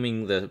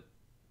combing the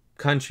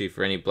country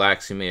for any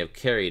blacks who may have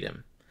carried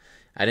him.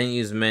 I didn't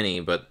use many,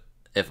 but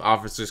if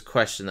officers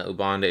question the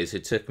Ubandes who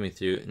took me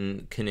through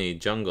Nkini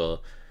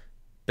jungle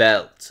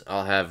belt,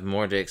 I'll have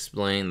more to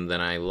explain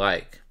than I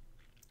like.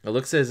 It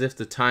looks as if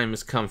the time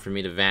has come for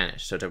me to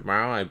vanish, so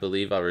tomorrow I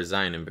believe I'll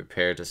resign and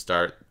prepare to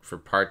start for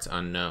parts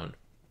unknown.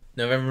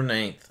 November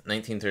 9th,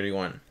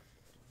 1931.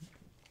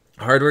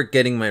 Hard work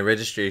getting my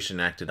registration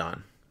acted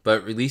on,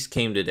 but release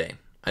came today.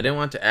 I didn't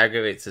want to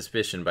aggravate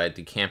suspicion by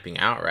decamping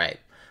outright.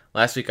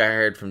 Last week I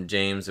heard from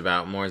James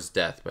about Moore's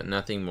death, but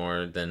nothing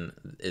more than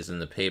is in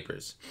the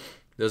papers.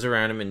 Those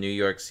around him in New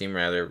York seem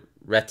rather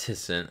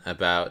reticent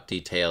about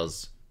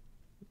details,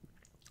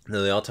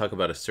 though they all talk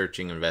about a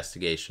searching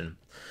investigation.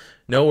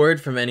 No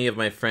word from any of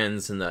my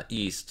friends in the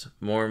East.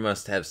 Moore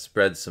must have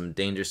spread some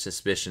dangerous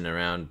suspicion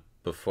around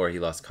before he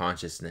lost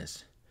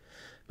consciousness.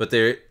 But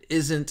there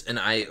isn't an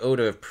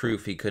iota of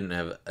proof he could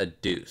have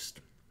adduced.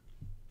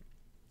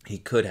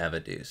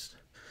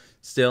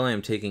 Still, I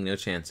am taking no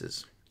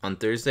chances. On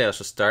Thursday, I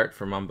shall start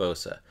for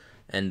Mombasa,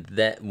 and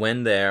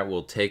when there,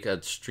 we'll take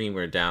a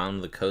steamer down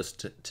the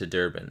coast to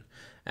Durban.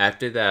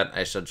 After that,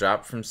 I shall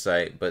drop from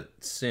sight, but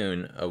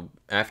soon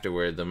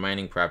afterward, the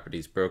mining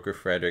properties broker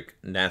Frederick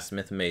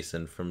Nasmith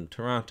Mason from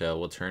Toronto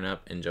will turn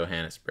up in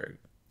Johannesburg.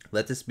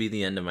 Let this be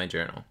the end of my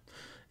journal.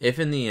 If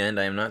in the end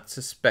I am not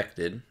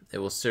suspected, it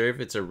will serve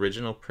its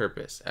original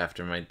purpose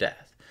after my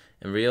death,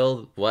 and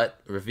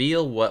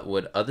reveal what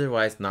would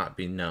otherwise not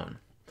be known.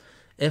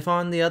 If,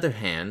 on the other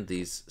hand,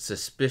 these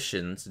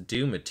suspicions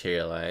do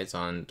materialize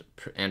and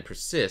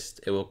persist,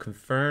 it will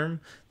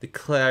confirm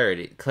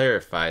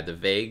clarify the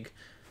vague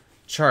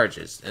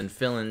charges, and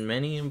fill in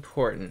many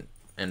important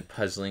and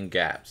puzzling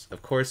gaps.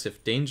 Of course,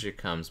 if danger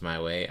comes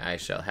my way, I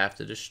shall have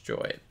to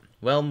destroy it.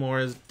 Well, Moore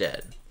is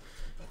dead,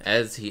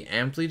 as he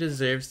amply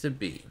deserves to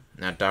be.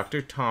 Now,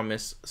 Dr.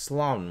 Thomas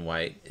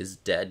Slaunwhite is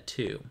dead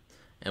too,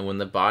 and when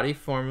the body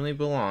formerly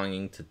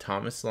belonging to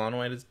Thomas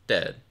Slaunwhite is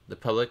dead, the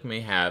public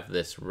may have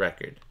this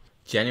record.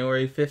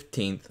 January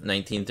 15th,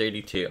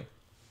 1932.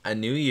 A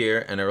new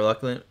year and a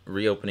reluctant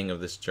reopening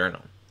of this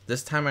journal.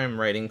 This time I am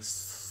writing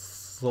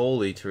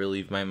solely to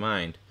relieve my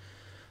mind,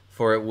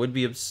 for it would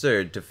be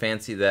absurd to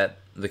fancy that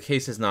the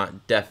case is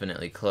not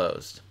definitely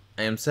closed.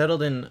 I am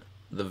settled in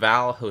the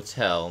Val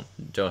Hotel,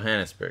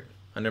 Johannesburg,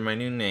 under my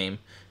new name,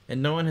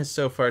 and no one has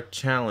so far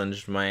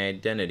challenged my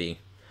identity.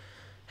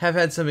 Have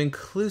had some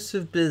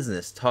inclusive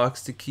business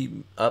talks to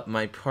keep up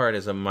my part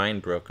as a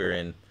mine broker,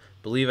 and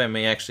believe I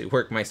may actually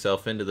work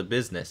myself into the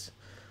business.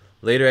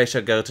 Later I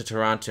shall go to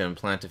Toronto and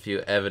plant a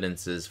few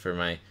evidences for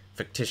my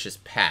fictitious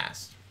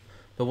past.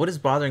 But what is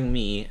bothering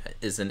me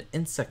is an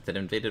insect that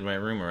invaded my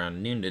room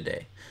around noon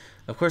today.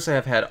 Of course I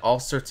have had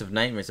all sorts of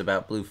nightmares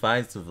about blue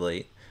flies of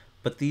late,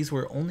 but these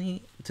were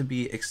only to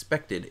be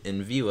expected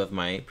in view of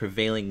my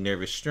prevailing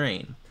nervous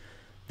strain.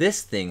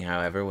 This thing,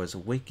 however, was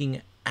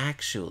waking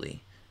actuality,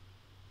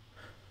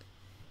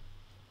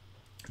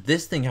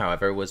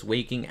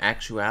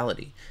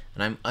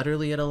 and I'm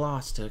utterly at a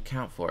loss to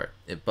account for it.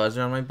 It buzzed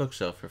around my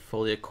bookshelf for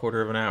fully a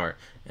quarter of an hour,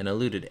 and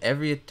eluded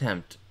every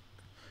attempt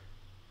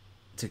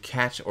to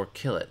catch or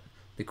kill it.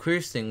 The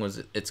queerest thing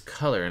was its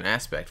color and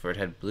aspect, for it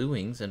had blue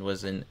wings and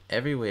was in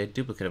every way a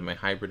duplicate of my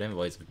hybrid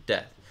envoys of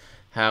death.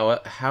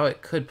 How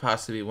it could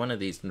possibly be one of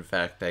these, in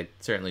fact, I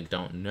certainly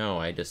don't know.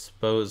 I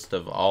disposed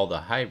of all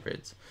the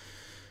hybrids,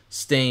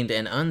 stained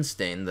and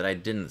unstained, that I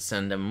didn't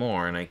send them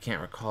more, and I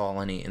can't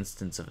recall any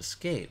instance of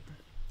escape.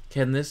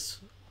 Can this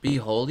be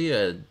wholly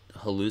a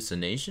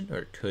hallucination,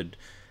 or could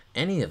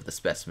any of the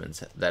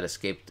specimens that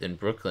escaped in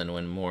Brooklyn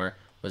when Moore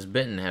was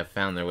bitten have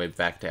found their way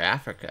back to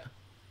Africa?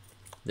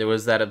 There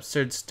was that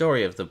absurd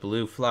story of the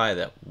blue fly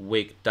that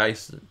waked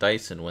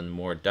Dyson when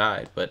Moore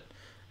died, but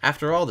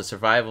after all, the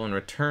survival and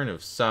return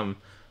of some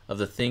of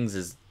the things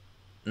is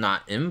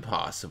not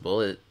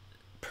impossible. It is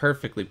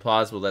perfectly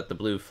plausible that the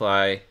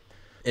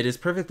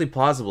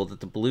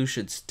blue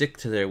should stick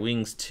to their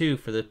wings too,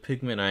 for the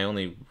pigment the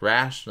only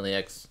rational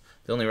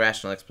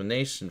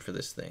explanation for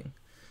this thing.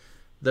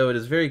 Though it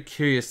is very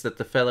curious that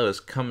the fellow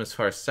has come as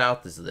far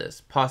south as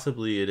this.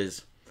 Possibly it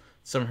is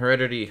some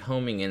hereditary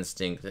homing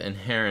instinct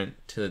inherent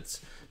to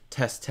its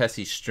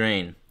Tessie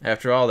strain.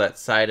 After all, that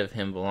side of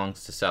him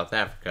belongs to South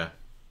Africa.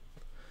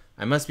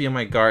 I must be on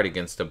my guard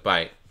against a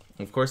bite.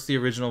 Of course, the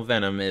original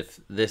venom, if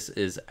this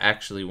is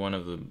actually one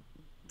of the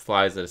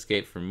flies that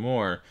escaped from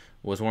Moore,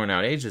 was worn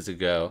out ages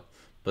ago,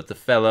 but the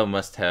fellow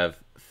must have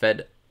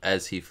fed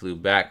as he flew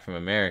back from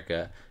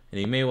America, and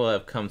he may well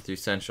have come through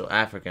Central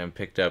Africa and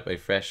picked up a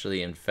fresh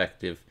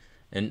infectivity.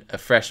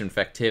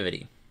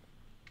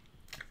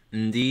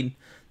 Indeed,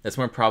 that's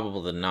more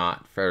probable than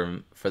not,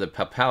 for the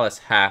papalis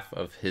half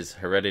of his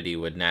heredity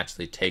would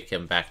naturally take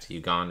him back to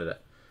Uganda.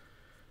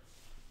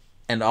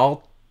 And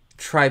all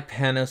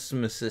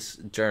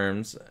trypanosomosis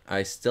germs,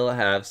 I still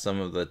have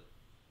some of the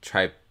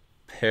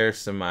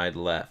trypanosamide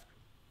left.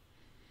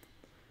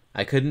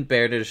 I couldn't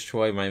bear to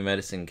destroy my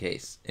medicine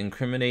case,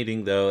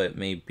 incriminating though it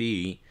may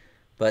be,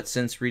 but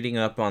since reading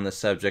up on the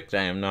subject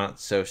I am not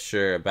so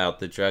sure about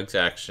the drug's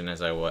action as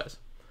I was.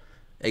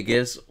 It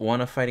gives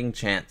one a fighting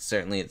chance.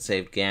 Certainly it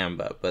saved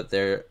Gamba, but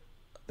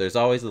there's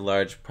always a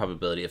large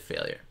probability of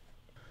failure.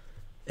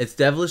 It's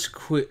devilish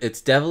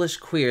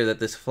queer that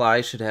this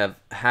fly should have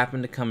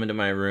happened to come into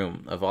my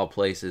room, of all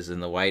places in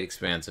the white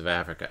expanse of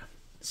Africa.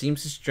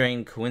 Seems a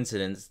strange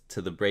coincidence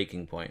to the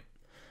breaking point.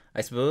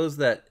 I suppose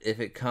that if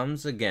it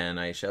comes again,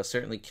 I shall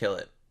certainly kill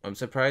it. I'm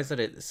surprised that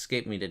it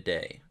escaped me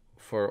today,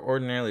 for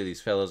ordinarily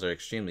these fellows are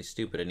extremely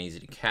stupid and easy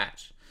to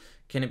catch.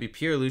 Can it be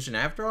pure illusion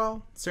after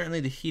all?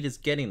 Certainly the heat is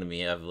getting to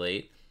me of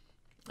late,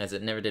 as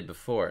it never did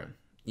before,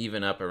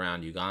 even up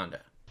around Uganda.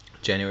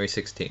 January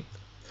 16th.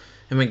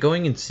 Am I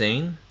going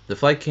insane? The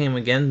fly came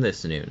again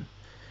this noon,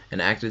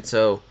 and acted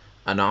so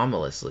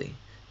anomalously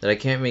that I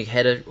can't make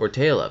head or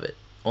tail of it.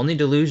 Only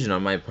delusion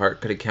on my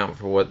part could account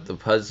for what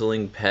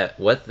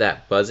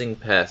that buzzing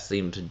pest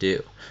seemed to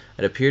do.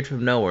 It appeared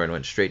from nowhere and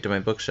went straight to my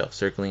bookshelf,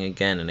 circling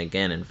again and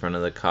again in front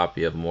of the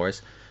copy of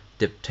Moore's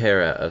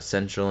Diptera of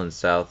Central and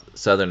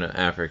Southern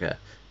Africa.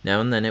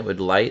 Now and then it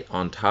would light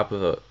on top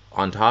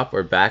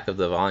or back of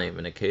the volume,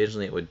 and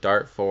occasionally it would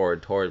dart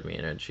forward toward me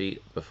and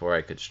retreat before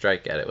I could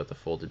strike at it with a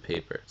folded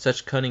paper.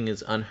 Such cunning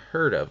is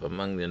unheard of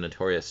among the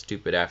notorious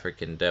stupid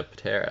African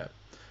Diptera.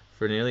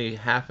 For nearly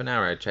half an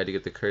hour I tried to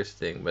get the cursed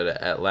thing, but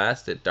at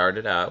last it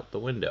darted out the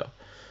window,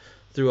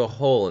 through a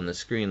hole in the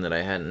screen that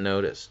I hadn't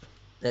noticed.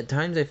 At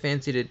times I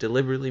fancied it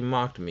deliberately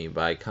mocked me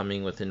by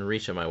coming within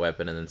reach of my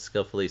weapon and then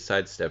skillfully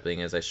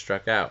sidestepping as I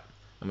struck out.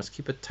 I must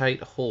keep a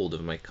tight hold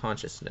of my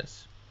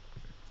consciousness.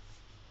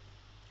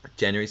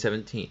 January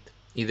 17th.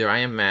 Either I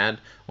am mad,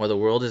 or the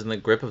world is in the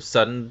grip of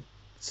sudden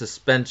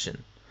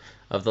suspension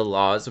of the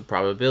laws of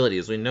probability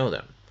as we know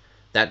them.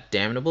 That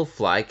damnable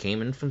fly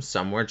came in from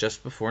somewhere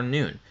just before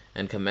noon,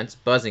 and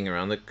commenced buzzing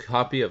around the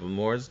copy of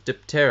Moore's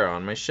Diptera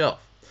on my shelf.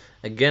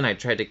 Again I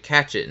tried to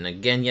catch it, and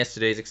again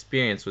yesterday's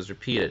experience was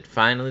repeated.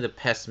 Finally the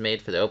pest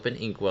made for the open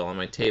inkwell on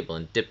my table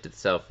and dipped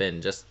itself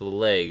in just the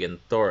leg and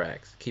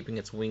thorax, keeping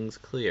its wings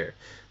clear.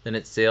 Then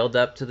it sailed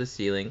up to the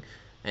ceiling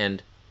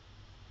and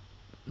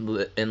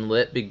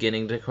lit,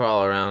 beginning to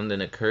crawl around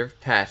in a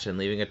curved patch and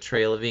leaving a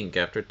trail of ink.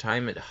 After a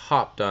time it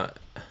hopped a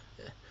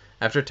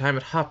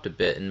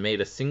bit and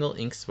made a single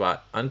ink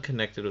spot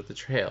unconnected with the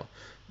trail.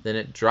 Then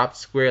it dropped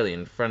squarely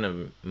in front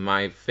of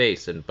my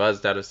face and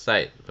buzzed out of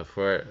sight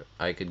before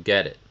I could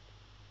get it.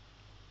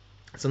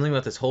 Something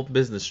about this whole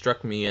business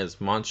struck me as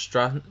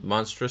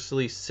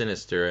monstrously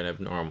sinister and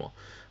abnormal,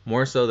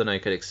 more so than I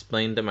could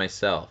explain to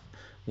myself.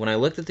 When I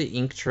looked at the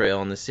ink trail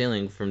on the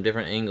ceiling from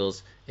different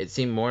angles, it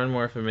seemed more and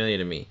more familiar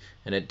to me,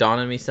 and it dawned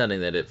on me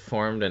suddenly that it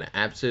formed an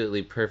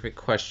absolutely perfect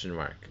question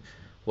mark.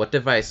 What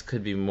device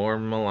could be more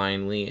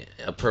malignly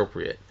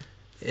appropriate?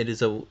 It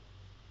is a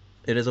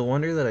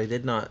wonder that I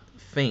did not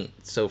faint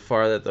so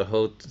far that the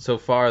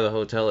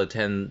hotel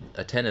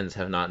attendants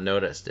have not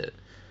noticed it.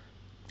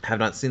 Have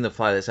not seen the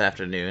fly this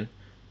afternoon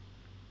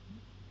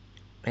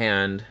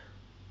and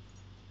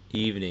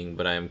evening,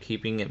 but I am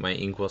keeping my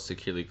inkwell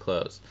securely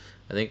closed.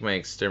 I think my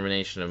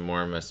extermination of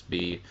Moore must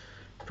be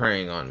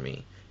preying on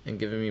me and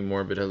giving me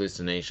morbid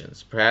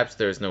hallucinations. Perhaps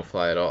there is no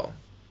fly at all.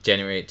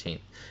 January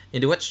 18th.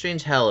 Into what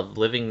strange hell of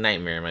living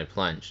nightmare am I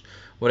plunged?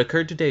 What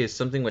occurred today is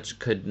something which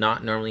could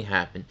not normally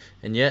happen,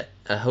 and yet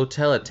a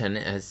hotel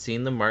attendant has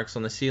seen the marks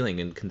on the ceiling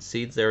and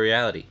concedes their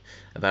reality.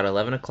 About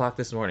 11 o'clock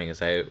this morning,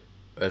 as I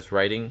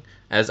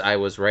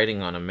was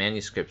writing on a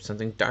manuscript,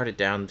 something darted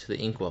down to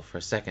the inkwell for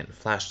a second,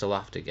 flashed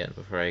aloft again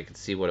before I could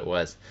see what it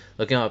was.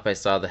 Looking up, I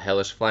saw the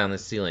hellish fly on the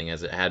ceiling,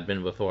 as it had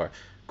been before,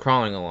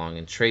 crawling along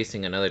and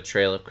tracing another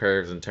trail of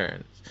curves and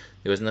turns.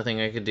 There was nothing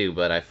I could do,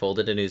 but I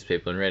folded a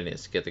newspaper in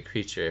readiness to get the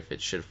creature if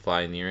it should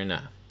fly near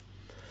enough.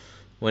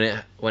 When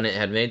it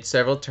had made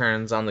several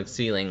turns on the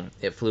ceiling,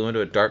 it flew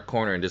into a dark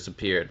corner and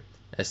disappeared.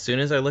 As soon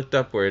as I looked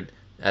upward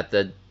at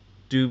the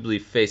doubly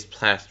faced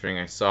plastering,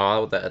 I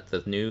saw that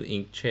the new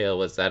ink trail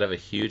was that of a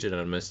huge and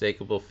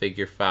unmistakable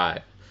figure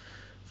 5.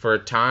 For a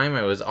time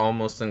I was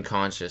almost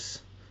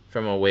unconscious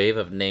from a wave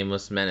of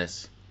nameless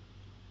menace,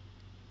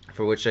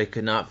 for which I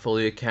could not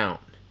fully account.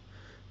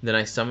 Then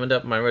I summoned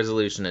up my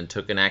resolution and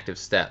took an active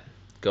step.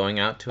 Going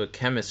out to a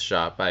chemist's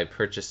shop, I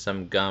purchased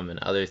some gum and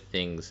other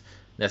things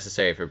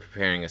necessary for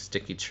preparing a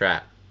sticky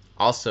trap,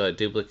 also a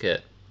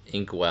duplicate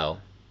inkwell.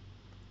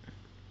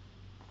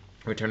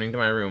 Returning to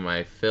my room,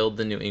 I filled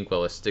the new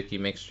inkwell with sticky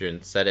mixture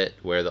and set it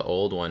where the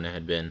old one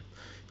had been,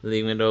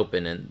 leaving it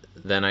open, and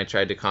then I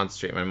tried to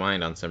concentrate my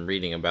mind on some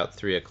reading. About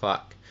 3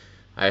 o'clock.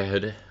 I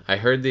heard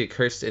the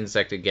accursed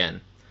insect again,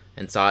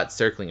 and saw it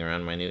circling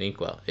around my new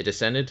inkwell. It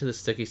descended to the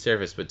sticky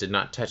surface but did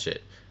not touch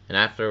it, and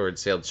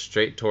afterwards sailed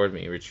straight toward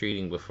me,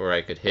 retreating before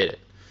I could hit it.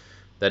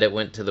 Then it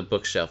went to the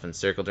bookshelf and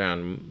circled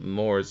around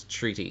Moore's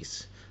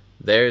treatise.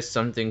 There is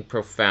something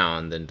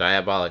profound and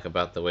diabolic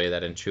about the way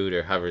that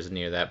intruder hovers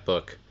near that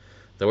book.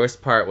 The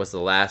worst part was the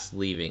last.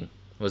 Leaving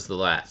Moore's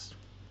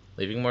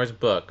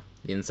book,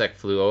 the insect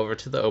flew over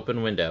to the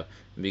open window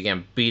and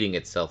began beating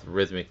itself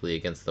rhythmically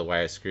against the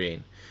wire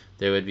screen.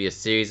 There would be a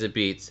series of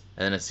beats,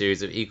 and then a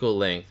series of equal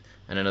length,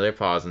 and another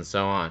pause, and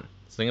so on.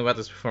 Something about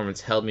this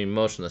performance held me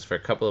motionless for a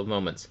couple of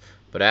moments,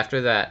 but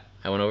after that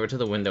I went over to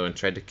the window and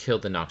tried to kill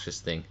the noxious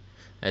thing.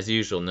 As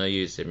usual, no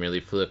use. It merely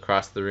flew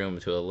across the room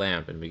to a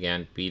lamp and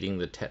began beating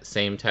the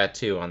same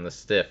tattoo on the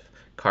stiff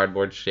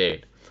cardboard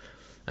shade.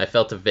 I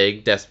felt a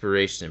vague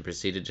desperation and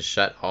proceeded to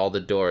shut all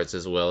the doors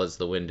as well as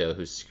the window,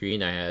 whose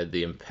screen I had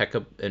the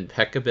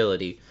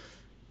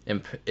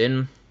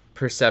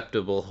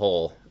imperceptible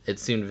hole. It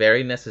seemed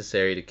very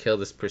necessary to kill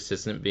this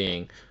persistent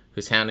being,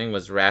 whose hounding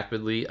was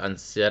rapidly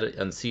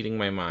unseating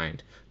my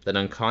mind. Then,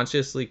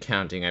 unconsciously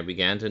counting, I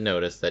began to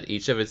notice that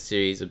each of its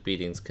series of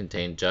beatings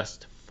contained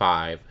just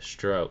 5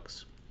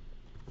 strokes.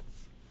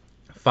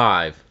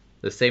 5,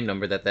 the same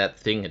number that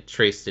thing had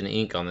traced in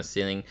ink on the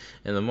ceiling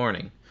in the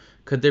morning.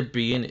 Could there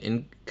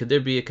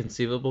be a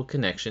conceivable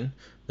connection?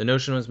 The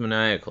notion was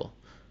maniacal,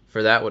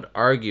 for that would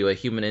argue a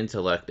human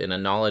intellect and a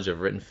knowledge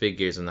of written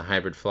figures in the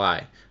hybrid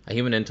fly. A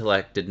human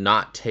intellect did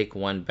not take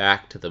one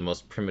back to the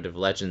most primitive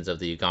legends of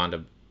the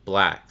Uganda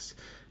blacks,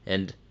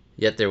 and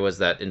yet there was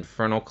that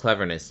infernal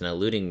cleverness in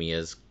eluding me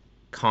as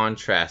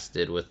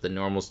contrasted with the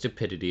normal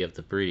stupidity of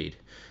the breed.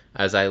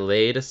 As I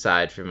laid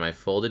aside from my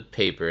folded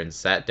paper and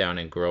sat down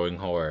in growing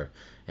horror,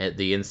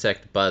 the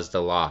insect buzzed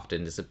aloft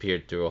and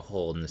disappeared through a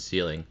hole in the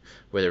ceiling,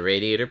 where the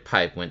radiator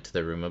pipe went to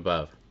the room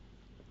above.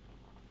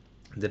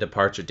 The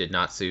departure did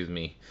not soothe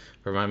me,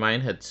 for my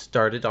mind had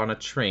started on a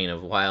train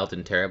of wild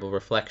and terrible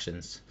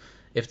reflections.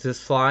 If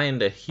this fly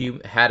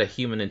had a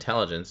human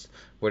intelligence,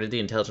 where did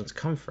the intelligence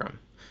come from?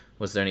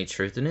 Was there any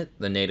truth in it,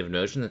 the native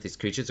notion that these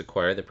creatures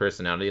acquire the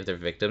personality of their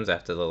victims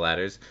after the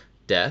latter's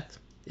death?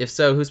 If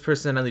so, whose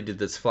personality did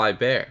this fly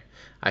bear?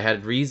 I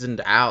had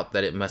reasoned out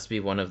that it must be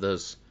one of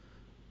those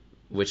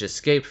which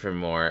escaped from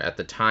Moore at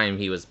the time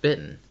he was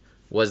bitten.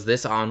 Was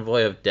this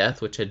envoy of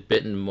death which had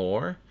bitten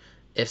Moore?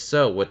 If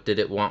so, what did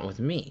it want with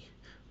me?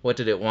 What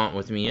did it want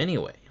with me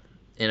anyway?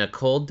 In a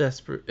cold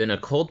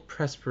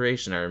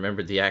perspiration, I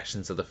remembered the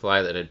actions of the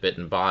fly that had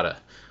bitten Bada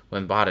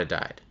when Bada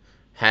died.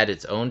 Had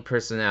its own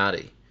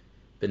personality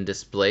been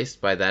displaced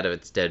by that of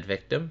its dead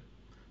victim?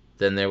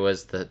 Then there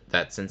was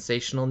that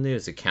sensational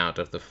news account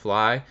of the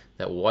fly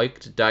that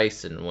waked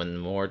Dyson when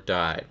Moore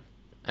died.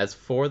 As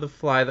for the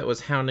fly that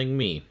was hounding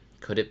me,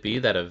 could it be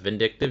that a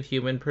vindictive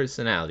human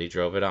personality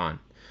drove it on?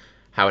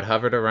 How it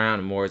hovered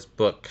around Moore's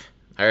book.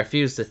 I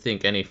refused to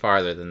think any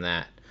farther than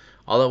that.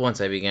 All at once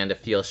I began to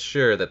feel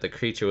sure that the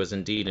creature was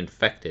indeed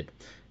infected,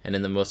 and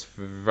in the most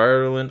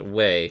virulent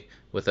way,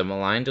 with a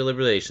malign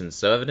deliberation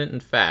so evident in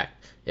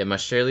fact, it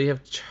must surely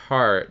have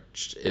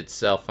charged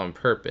itself on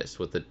purpose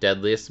with the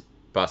deadliest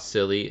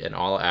bacilli in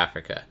all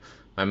Africa.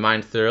 My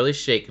mind, thoroughly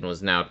shaken,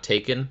 was now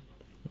taken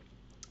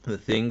the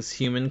thing's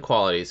human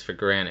qualities for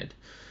granted.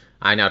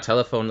 I now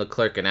telephoned the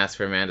clerk and asked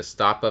for a man to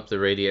stop up the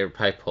radiator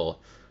pipe hole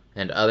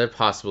and other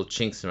possible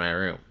chinks in my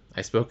room.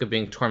 I spoke of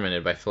being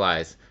tormented by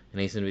flies,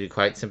 and he seemed to be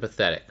quite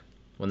sympathetic.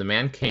 When the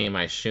man came,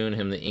 I shewn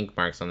him the ink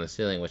marks on the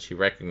ceiling, which he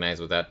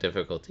recognized without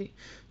difficulty.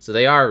 So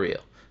they are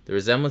real. The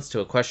resemblance to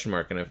a question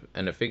mark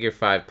and a figure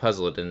 5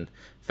 puzzled and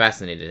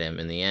fascinated him.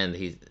 In the end,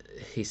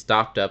 he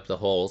stopped up the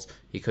holes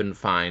he couldn't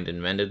find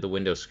and mended the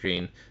window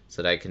screen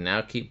so that I can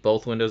now keep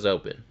both windows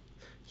open.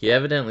 He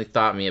evidently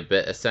thought me a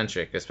bit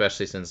eccentric,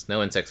 especially since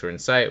no insects were in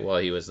sight while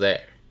he was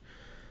there.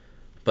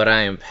 But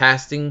I am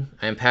past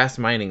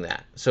minding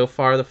that. So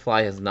far the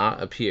fly has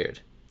not appeared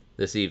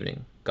this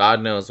evening.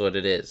 God knows what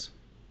it is,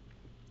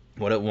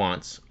 what it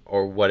wants,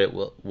 or what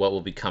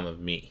will become of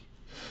me.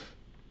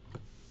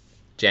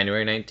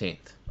 January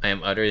 19th. I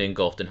am utterly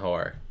engulfed in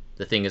horror.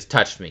 The thing has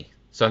touched me.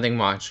 Something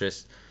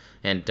monstrous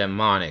and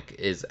demonic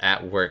is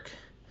at work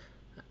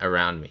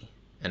around me,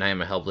 and I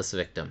am a helpless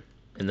victim.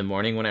 In the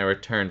morning when I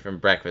returned from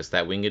breakfast,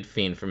 that winged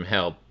fiend from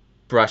hell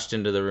brushed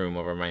into the room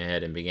over my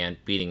head and began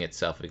beating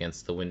itself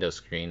against the window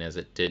screen as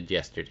it did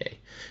yesterday.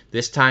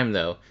 This time,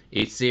 though,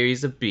 each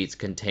series of beats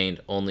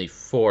contained only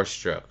 4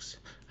 strokes.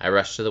 I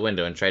rushed to the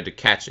window and tried to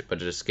catch it,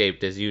 but it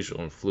escaped as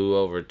usual and flew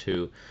over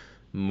to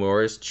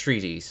Moore's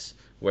treatise,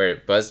 where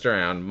it buzzed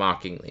around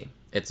mockingly.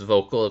 Its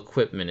vocal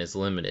equipment is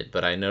limited,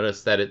 but I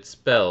noticed that its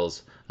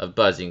spells of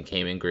buzzing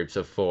came in groups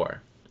of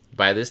 4.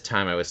 By this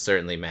time I was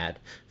certainly mad,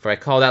 for I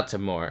called out to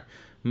Moore,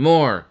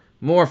 "Moore!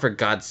 Moore, for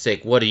God's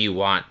sake, what do you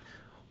want?"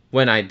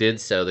 When I did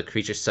so, the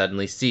creature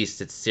suddenly ceased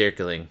its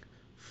circling,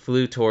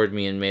 flew toward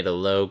me, and made a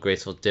low,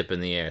 graceful dip in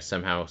the air,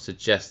 somehow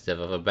suggestive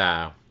of a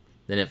bow.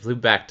 Then it flew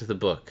back to the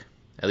book.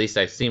 At least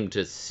I seemed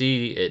to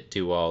see it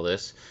do all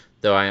this,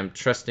 though I am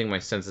trusting my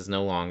senses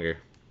no longer.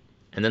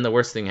 And then the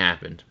worst thing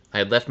happened. I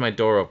had left my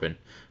door open,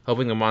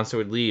 hoping the monster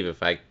would leave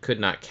if I could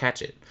not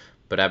catch it,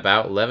 but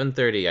about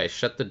 11:30 I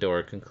shut the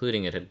door,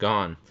 concluding it had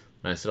gone,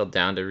 and I settled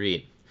down to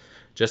read.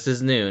 Just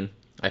as noon,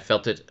 I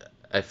felt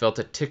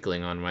a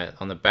tickling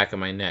on the back of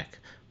my neck,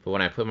 but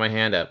when I put my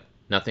hand up,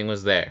 nothing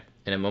was there.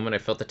 In a moment I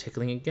felt the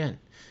tickling again,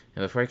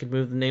 and before I could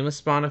move, the nameless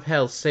spawn of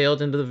hell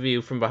sailed into the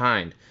view from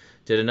behind,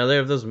 did another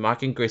of those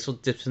mocking graceful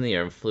dips in the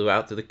air, and flew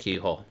out through the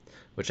keyhole,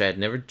 which I had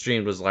never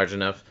dreamed was large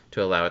enough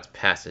to allow its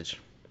passage.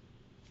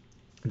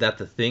 That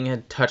the thing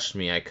had touched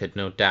me I could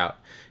no doubt.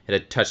 It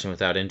had touched me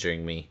without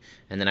injuring me,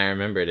 and then I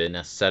remembered in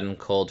a sudden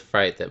cold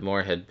fright that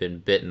Moore had been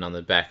bitten on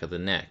the back of the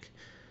neck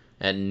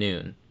at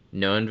noon.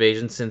 No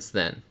invasion since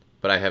then,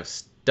 but I have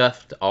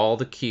stuffed all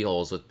the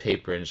keyholes with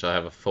paper and shall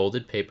have a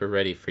folded paper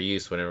ready for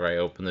use whenever I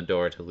open the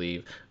door to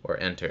leave or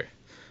enter.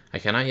 I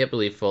cannot yet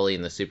believe fully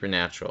in the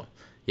supernatural,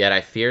 yet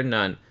I fear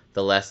none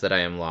the less that I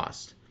am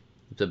lost.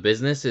 The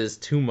business is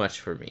too much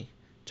for me.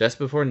 Just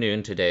before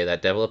noon today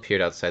that devil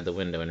appeared outside the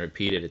window and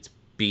repeated its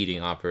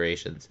beating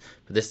operations,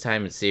 but this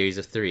time in series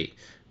of 3.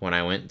 When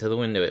I went to the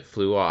window it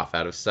flew off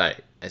out of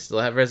sight. I still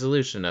have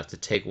resolution enough to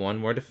take one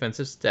more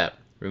defensive step.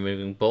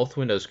 Removing both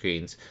window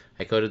screens,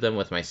 I coated them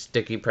with my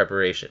sticky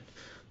preparation,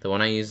 the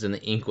one I used in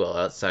the inkwell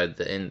outside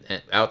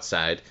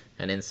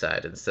and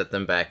inside, and set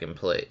them back in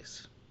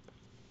place.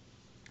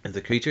 If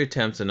the creature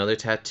attempts another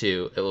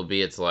tattoo, it will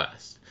be its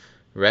last.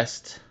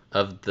 Rest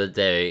of the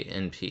day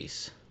in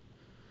peace.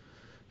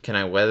 Can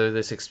I weather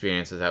this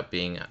experience without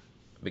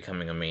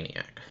becoming a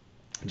maniac?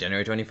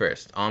 January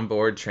 21st. On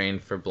board train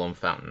for Blum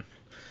Fountain.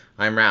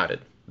 I am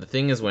routed. The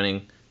thing is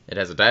winning. It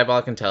has a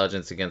diabolic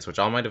intelligence against which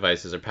all my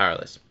devices are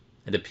powerless.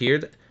 It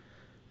appeared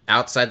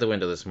outside the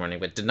window this morning,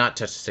 but did not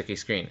touch the sticky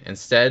screen.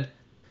 Instead,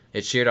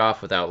 it sheared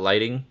off without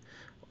lighting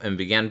and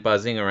began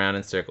buzzing around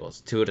in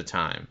circles, two at a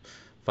time,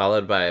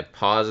 followed by a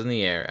pause in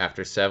the air.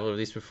 After several of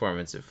these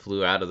performances, it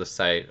flew out of the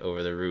sight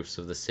over the roofs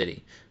of the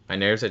city. My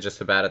nerves are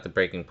just about at the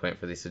breaking point,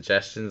 for these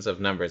suggestions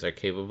of numbers are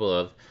capable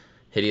of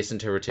hideous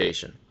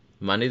interpretation.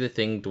 Monday the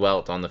thing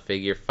dwelt on the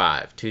figure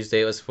 5.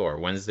 Tuesday it was 4.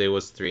 Wednesday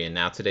was 3. And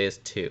now today is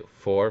 2.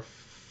 4,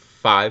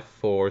 5,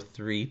 4,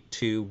 3,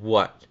 2.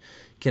 What?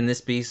 Can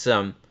this be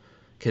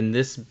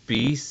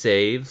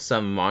save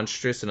some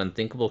monstrous and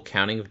unthinkable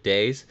counting of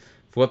days?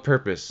 For what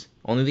purpose?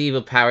 Only the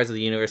evil powers of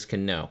the universe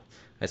can know.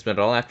 I spent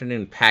all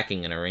afternoon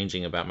packing and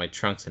arranging about my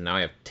trunks, and now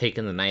I have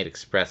taken the night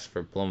express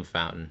for Blum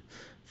Fountain.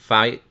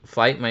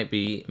 Flight may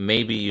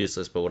be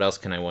useless, but what else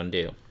can one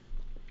do?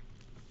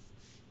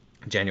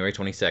 January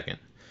 22nd.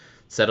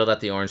 Settled at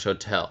the Orange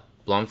Hotel.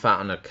 Blum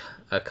Fountain,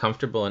 a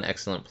comfortable and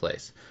excellent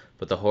place.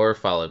 But the horror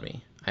followed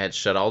me. I had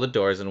shut all the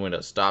doors and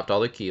windows, stopped all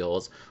the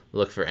keyholes,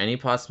 looked for any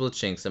possible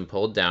chinks, and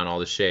pulled down all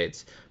the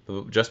shades.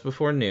 But just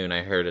before noon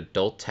I heard a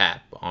dull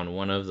tap on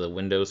one of the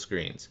window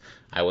screens.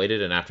 I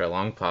waited, and after a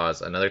long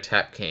pause, another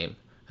tap came.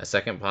 A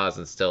second pause,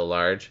 and still a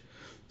large,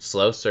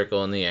 slow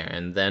circle in the air,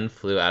 and then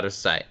flew out of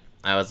sight.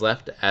 I was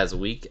left as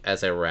weak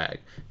as a rag,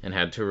 and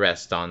had to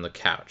rest on the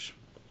couch.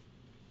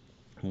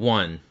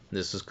 1.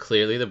 This was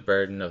clearly the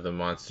burden of the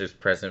monster's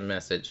present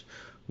message.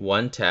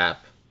 One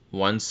tap,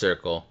 one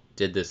circle.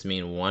 Did this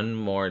mean one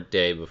more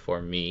day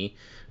for me,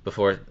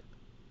 before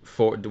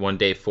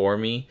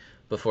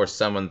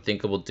some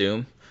unthinkable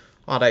doom?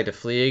 Ought I to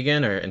flee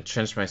again, or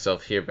entrench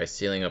myself here by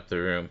sealing up the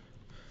room?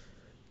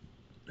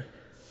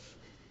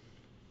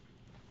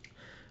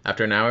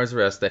 After an hour's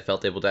rest, I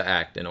felt able to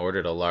act, and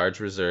ordered a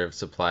large reserve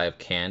supply of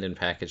canned and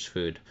packaged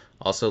food.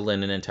 Also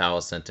linen and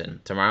towels sent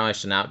in. Tomorrow I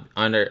shall not,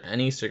 under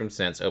any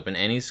circumstance, open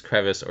any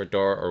crevice or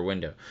door or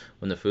window.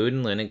 When the food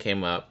and linen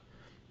came up,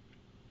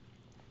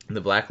 the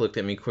black looked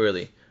at me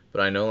queerly.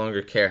 But I no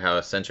longer care how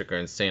eccentric or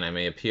insane I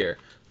may appear.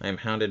 I am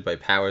hounded by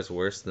powers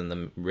worse than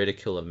the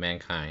ridicule of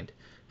mankind.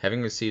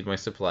 Having received my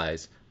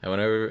supplies, I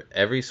went over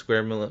every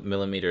square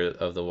millimeter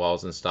of the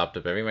walls and stopped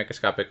up every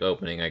microscopic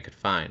opening I could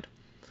find.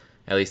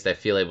 At least I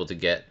feel able to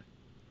get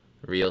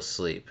real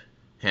sleep.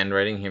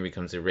 Handwriting here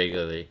becomes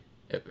irregular,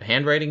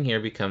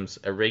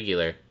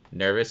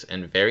 nervous,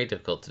 and very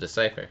difficult to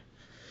decipher.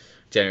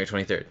 January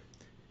 23rd.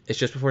 It's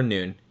just before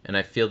noon, and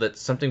I feel that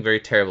something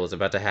very terrible is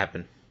about to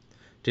happen.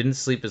 Didn't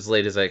sleep as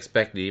late as I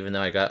expected, even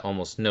though I got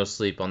almost no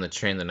sleep on the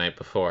train the night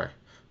before.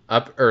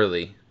 Up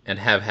early, and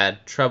have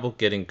had trouble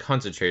getting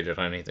concentrated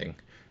on anything.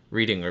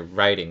 Reading or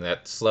writing,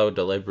 that slow,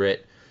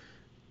 deliberate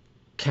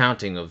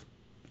counting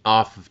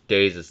off of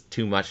days is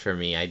too much for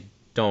me. I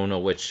don't know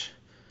which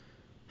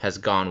has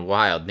gone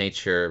wild,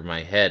 nature or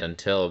my head.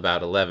 Until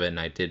about 11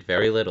 I did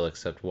very little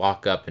except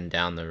walk up and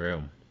down the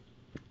room.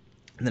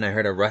 And then I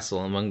heard a rustle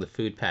among the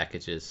food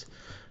packages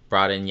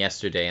brought in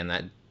yesterday, and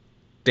that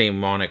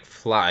demonic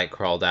fly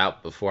crawled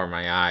out before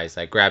my eyes.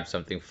 I grabbed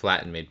something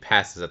flat and made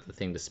passes at the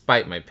thing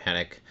despite my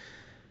panic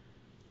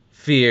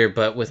fear,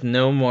 but with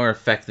no more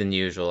effect than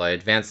usual. I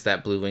advanced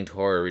that blue-winged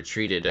horror,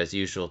 retreated as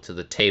usual to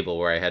the table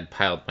where I had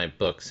piled my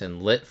books,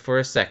 and lit for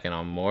a second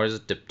on Moore's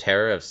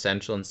Diptera of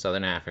Central and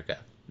Southern Africa.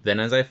 Then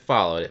as I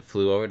followed, it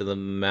flew over to the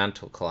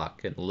mantel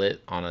clock and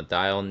lit on a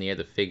dial near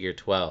the figure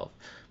 12.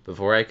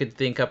 Before I could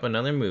think up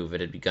another move, it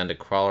had begun to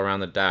crawl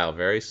around the dial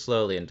very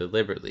slowly and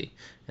deliberately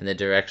in the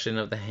direction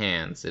of the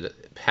hands.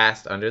 It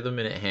passed under the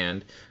minute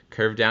hand,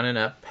 curved down and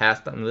up,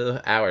 passed under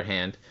the hour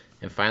hand,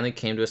 and finally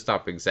came to a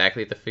stop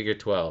exactly at the figure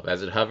 12.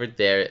 As it hovered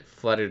there, it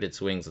fluttered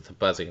its wings with a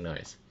buzzing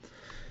noise.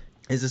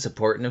 Is this a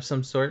portent of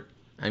some sort?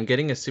 I'm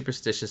getting as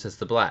superstitious as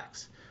the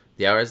blacks.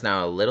 The hour is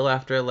now a little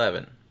after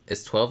 11.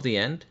 Is 12 the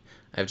end?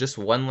 I have just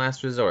one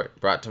last resort,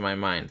 brought to my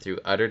mind through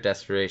utter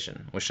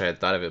desperation. Wish I had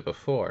thought of it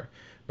before.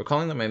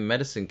 Recalling that my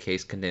medicine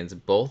case contains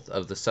both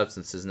of the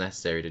substances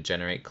necessary to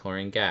generate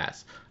chlorine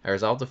gas, I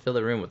resolved to fill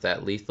the room with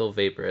that lethal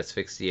vapor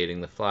asphyxiating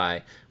the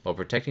fly, while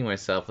protecting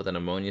myself with an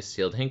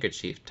ammonia-sealed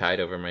handkerchief tied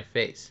over my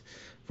face.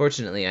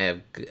 Fortunately, I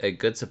have a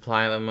good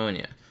supply of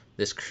ammonia.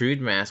 This crude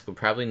mask will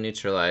probably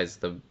neutralize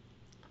the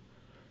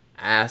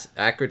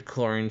acrid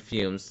chlorine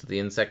fumes till the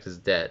insect is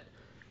dead,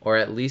 or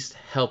at least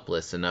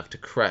helpless enough to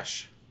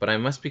crush. But I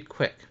must be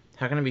quick.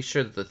 How can I be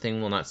sure that the thing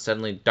will not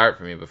suddenly dart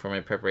for me before my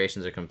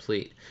preparations are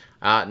complete?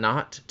 I ought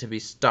not to be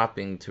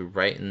stopping to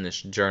write in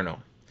this journal.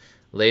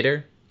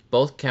 Later,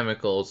 both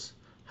chemicals,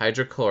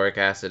 hydrochloric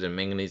acid and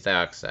manganese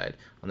dioxide,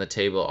 on the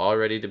table all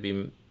ready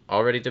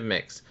to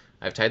mix.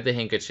 I've tied the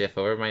handkerchief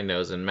over my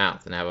nose and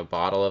mouth, and have a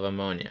bottle of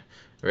ammonia,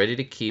 ready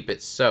to keep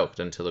it soaked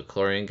until the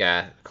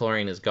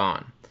chlorine is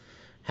gone.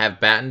 Have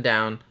battened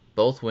down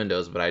both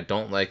windows, but I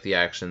don't like the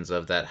actions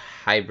of that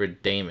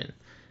hybrid daemon.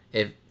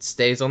 It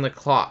stays on the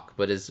clock,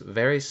 but is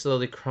very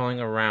slowly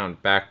crawling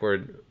around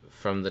backward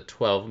from the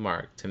 12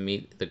 mark to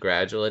meet the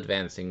gradual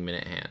advancing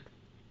minute hand.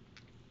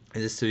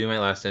 Is this to be my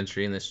last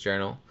entry in this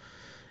journal?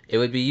 It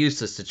would be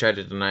useless to try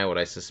to deny what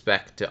I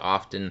suspect to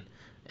often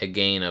a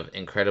gain of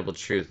incredible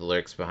truth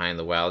lurks behind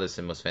the wildest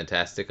and most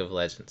fantastic of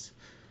legends.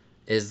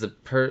 Is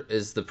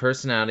the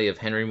personality of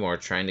Henry Moore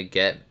trying to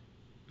get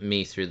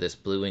me through this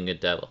blue-winged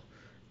devil?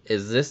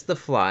 Is this the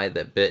fly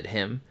that bit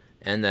him,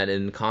 and that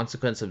in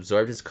consequence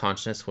absorbed his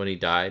consciousness when he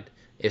died?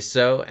 If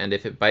so, and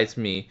if it bites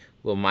me,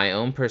 will my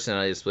own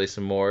personality displace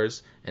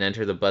Moore's and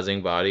enter the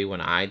buzzing body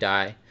when I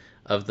die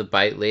of the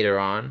bite later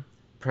on?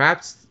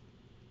 Perhaps,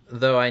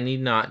 though I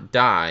need not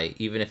die,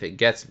 even if it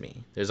gets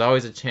me. There's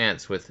always a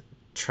chance with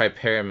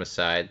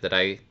tryparamicide that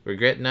I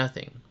regret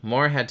nothing.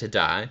 Moore had to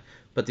die,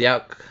 but the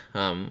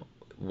outcome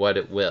what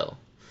it will.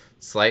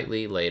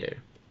 Slightly later.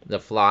 The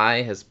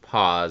fly has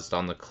paused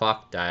on the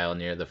clock dial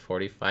near the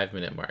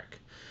 45-minute mark.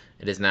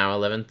 It is now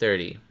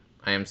 11:30.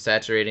 I am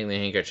saturating the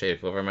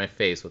handkerchief over my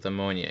face with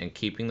ammonia and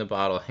keeping the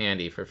bottle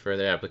handy for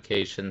further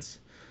applications.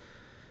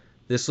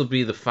 This will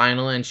be the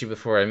final entry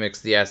before I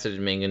mix the acid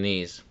and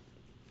manganese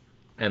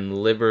and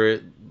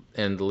liberate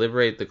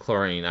the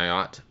chlorine. I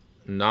ought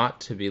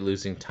not to be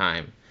losing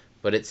time,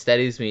 but it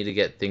steadies me to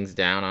get things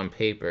down on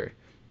paper.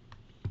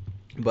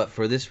 But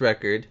for this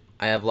record,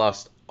 I have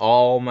lost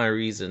all my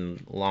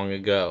reason long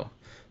ago.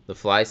 The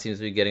fly seems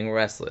to be getting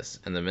restless,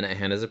 and the minute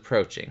hand is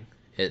approaching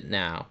it.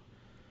 Now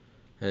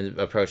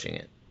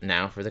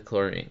for the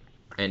chlorine.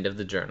 End of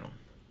the journal.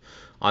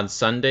 On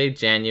Sunday,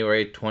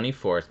 January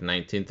 24th,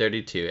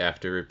 1932,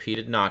 after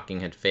repeated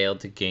knocking had failed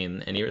to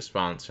gain any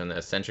response from the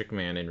eccentric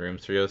man in room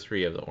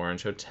 303 of the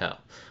Orange Hotel,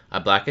 a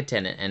black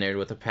attendant entered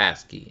with a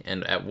pass key,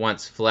 and at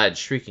once fled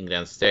shrieking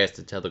downstairs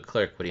to tell the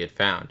clerk what he had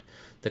found.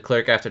 The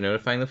clerk, after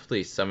notifying the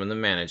police, summoned the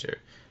manager,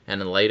 and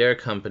later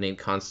accompanied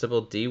Constable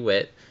D.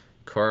 Witt,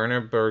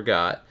 Coroner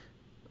Borgat,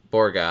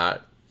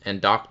 and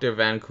Dr.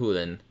 Van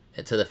Keulen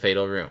to the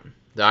fatal room.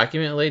 The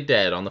occupant lay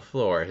dead on the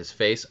floor, his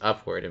face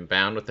upward and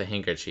bound with a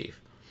handkerchief,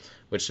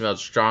 which smelled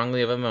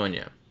strongly of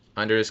ammonia.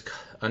 Under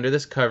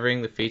this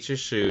covering the features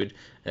shewed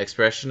an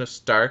expression of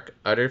stark,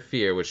 utter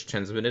fear which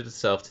transmitted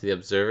itself to the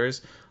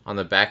observers. On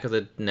the back of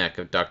the neck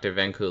of Dr.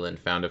 Van Keulen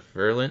found a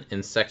virulent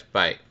insect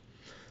bite,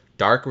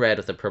 dark red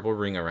with a purple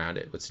ring around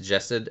it, which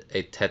suggested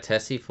a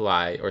tsetse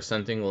fly or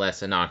something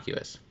less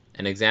innocuous.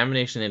 An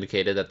examination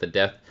indicated that the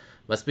death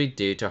must be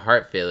due to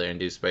heart failure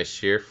induced by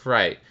sheer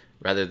fright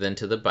rather than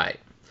to the bite,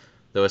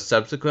 though a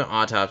subsequent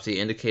autopsy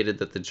indicated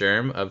that the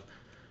germ of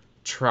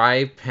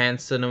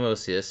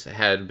trypanosomonas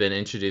had been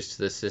introduced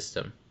to the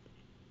system.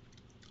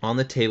 On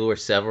the table were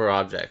several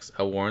objects: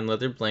 a worn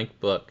leather blank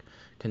book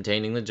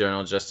containing the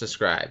journal just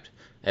described,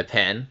 a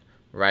pen,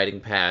 writing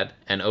pad,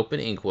 an open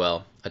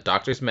inkwell, a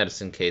doctor's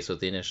medicine case with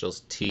the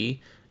initials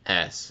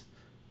T.S.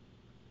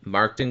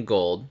 marked in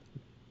gold,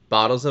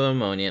 bottles of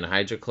ammonia and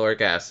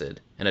hydrochloric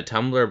acid, and a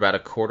tumbler about a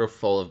quarter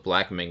full of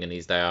black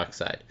manganese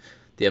dioxide.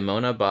 The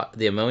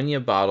ammonia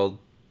bottle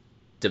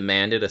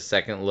demanded a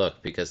second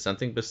look because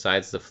something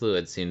besides the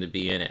fluid seemed to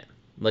be in it.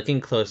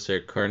 Looking closer,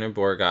 Coroner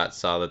Borgat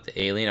saw that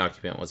the alien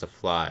occupant was a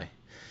fly.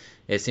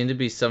 It seemed to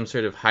be some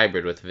sort of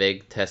hybrid with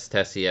vague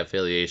tsetse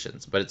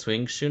affiliations, but its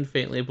wings shone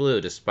faintly blue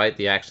despite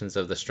the actions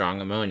of the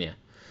strong ammonia,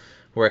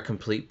 were a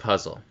complete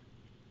puzzle.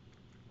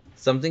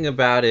 Something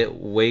about it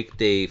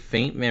waked a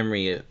faint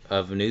memory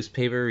of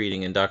newspaper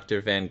reading in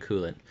Dr. Van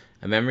Keulen,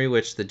 a memory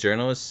which the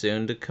journal was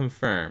soon to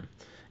confirm.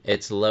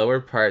 Its lower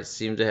parts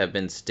seemed to have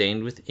been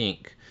stained with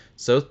ink,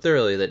 so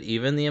thoroughly that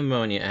even the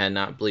ammonia had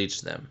not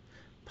bleached them.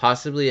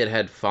 Possibly it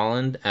had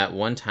fallen at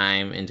one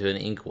time into an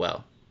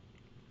inkwell,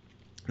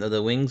 though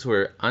the wings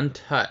were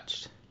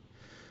untouched.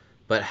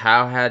 But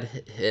how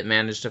had it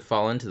managed to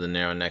fall into the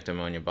narrow-necked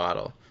ammonia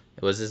bottle?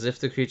 It was as if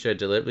the creature had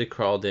deliberately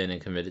crawled in and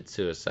committed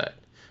suicide.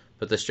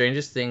 But the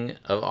strangest thing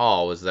of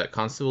all was that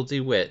Constable D.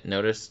 Witt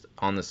noticed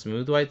on the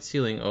smooth white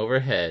ceiling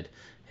overhead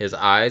his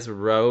eyes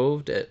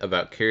roved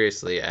about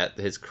curiously at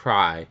his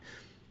cry.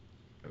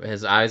 At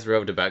his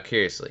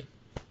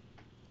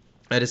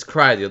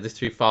cry, the other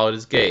three followed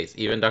his gaze,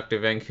 even Dr.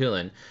 Van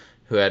Keulen,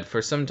 who had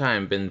for some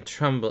time been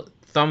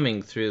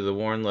thumbing through the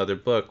worn leather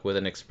book with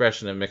an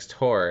expression of mixed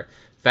horror,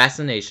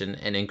 fascination,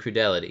 and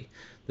incredulity.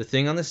 The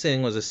thing on the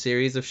ceiling was a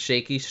series of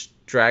shaky,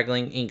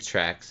 straggling ink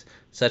tracks,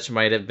 such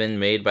might have been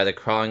made by the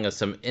crawling of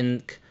some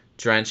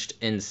ink-drenched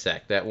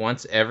insect. At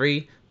once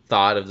every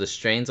thought of the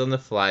strains on the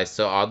fly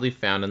so oddly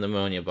found in the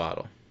ammonia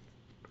bottle.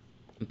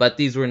 But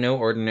these were no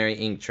ordinary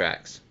ink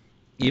tracks.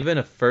 Even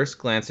a first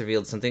glance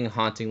revealed something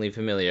hauntingly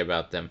familiar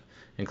about them,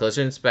 and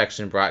closer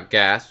inspection brought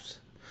gasps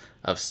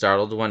of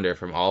startled wonder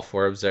from all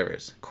four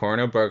observers.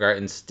 Coroner Borgat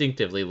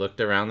instinctively looked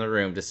around the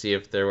room to see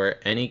if there were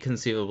any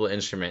conceivable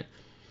instrument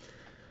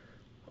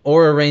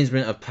or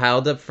arrangement of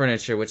piled-up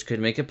furniture which could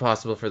make it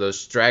possible for those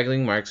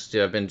straggling marks to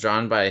have been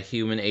drawn by a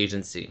human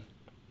agency.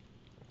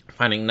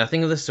 Finding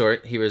nothing of the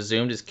sort, he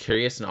resumed his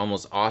curious and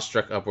almost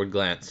awestruck upward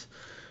glance.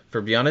 For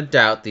beyond a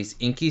doubt, these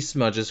inky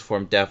smudges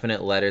formed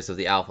definite letters of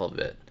the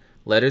alphabet.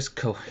 Letters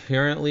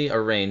coherently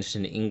arranged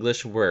in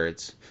English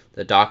words.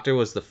 The doctor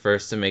was the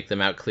first to make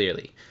them out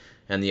clearly,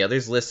 and the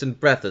others listened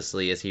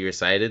breathlessly as he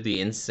recited the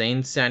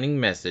insane-sounding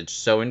message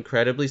so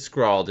incredibly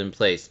scrawled in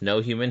place no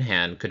human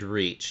hand could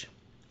reach.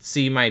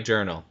 See my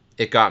journal.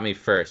 It got me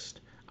first.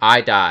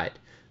 I died.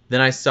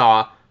 Then I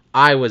saw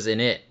I was in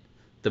it.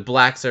 The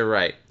blacks are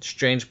right.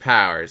 Strange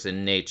powers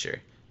in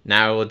nature.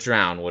 Now I will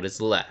drown what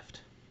is left.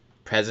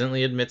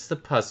 Presently amidst the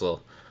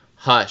puzzled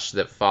hush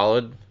that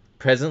followed,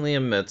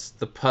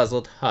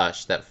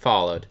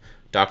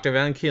 Dr.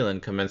 Van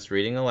Keelen commenced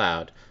reading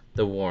aloud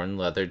the worn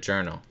leather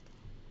journal.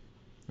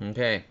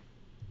 Okay,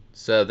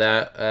 so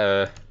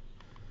that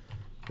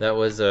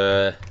was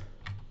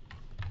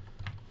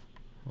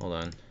hold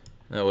on,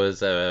 that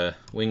was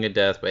Wing of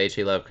Death by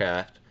H.P.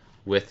 Lovecraft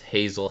with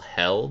Hazel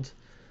Held.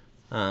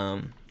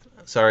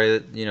 Sorry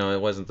that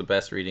it wasn't the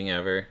best reading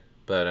ever,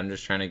 but I'm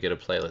just trying to get a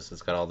playlist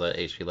that's got all the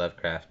H.P.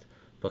 Lovecraft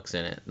books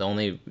in it. The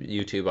only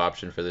YouTube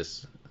option for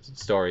this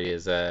story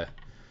is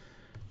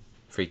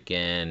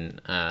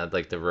freaking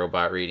like the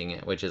robot reading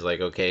it, which is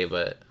okay,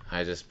 but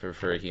I just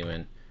prefer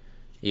human,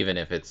 even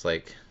if it's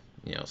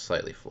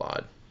slightly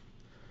flawed.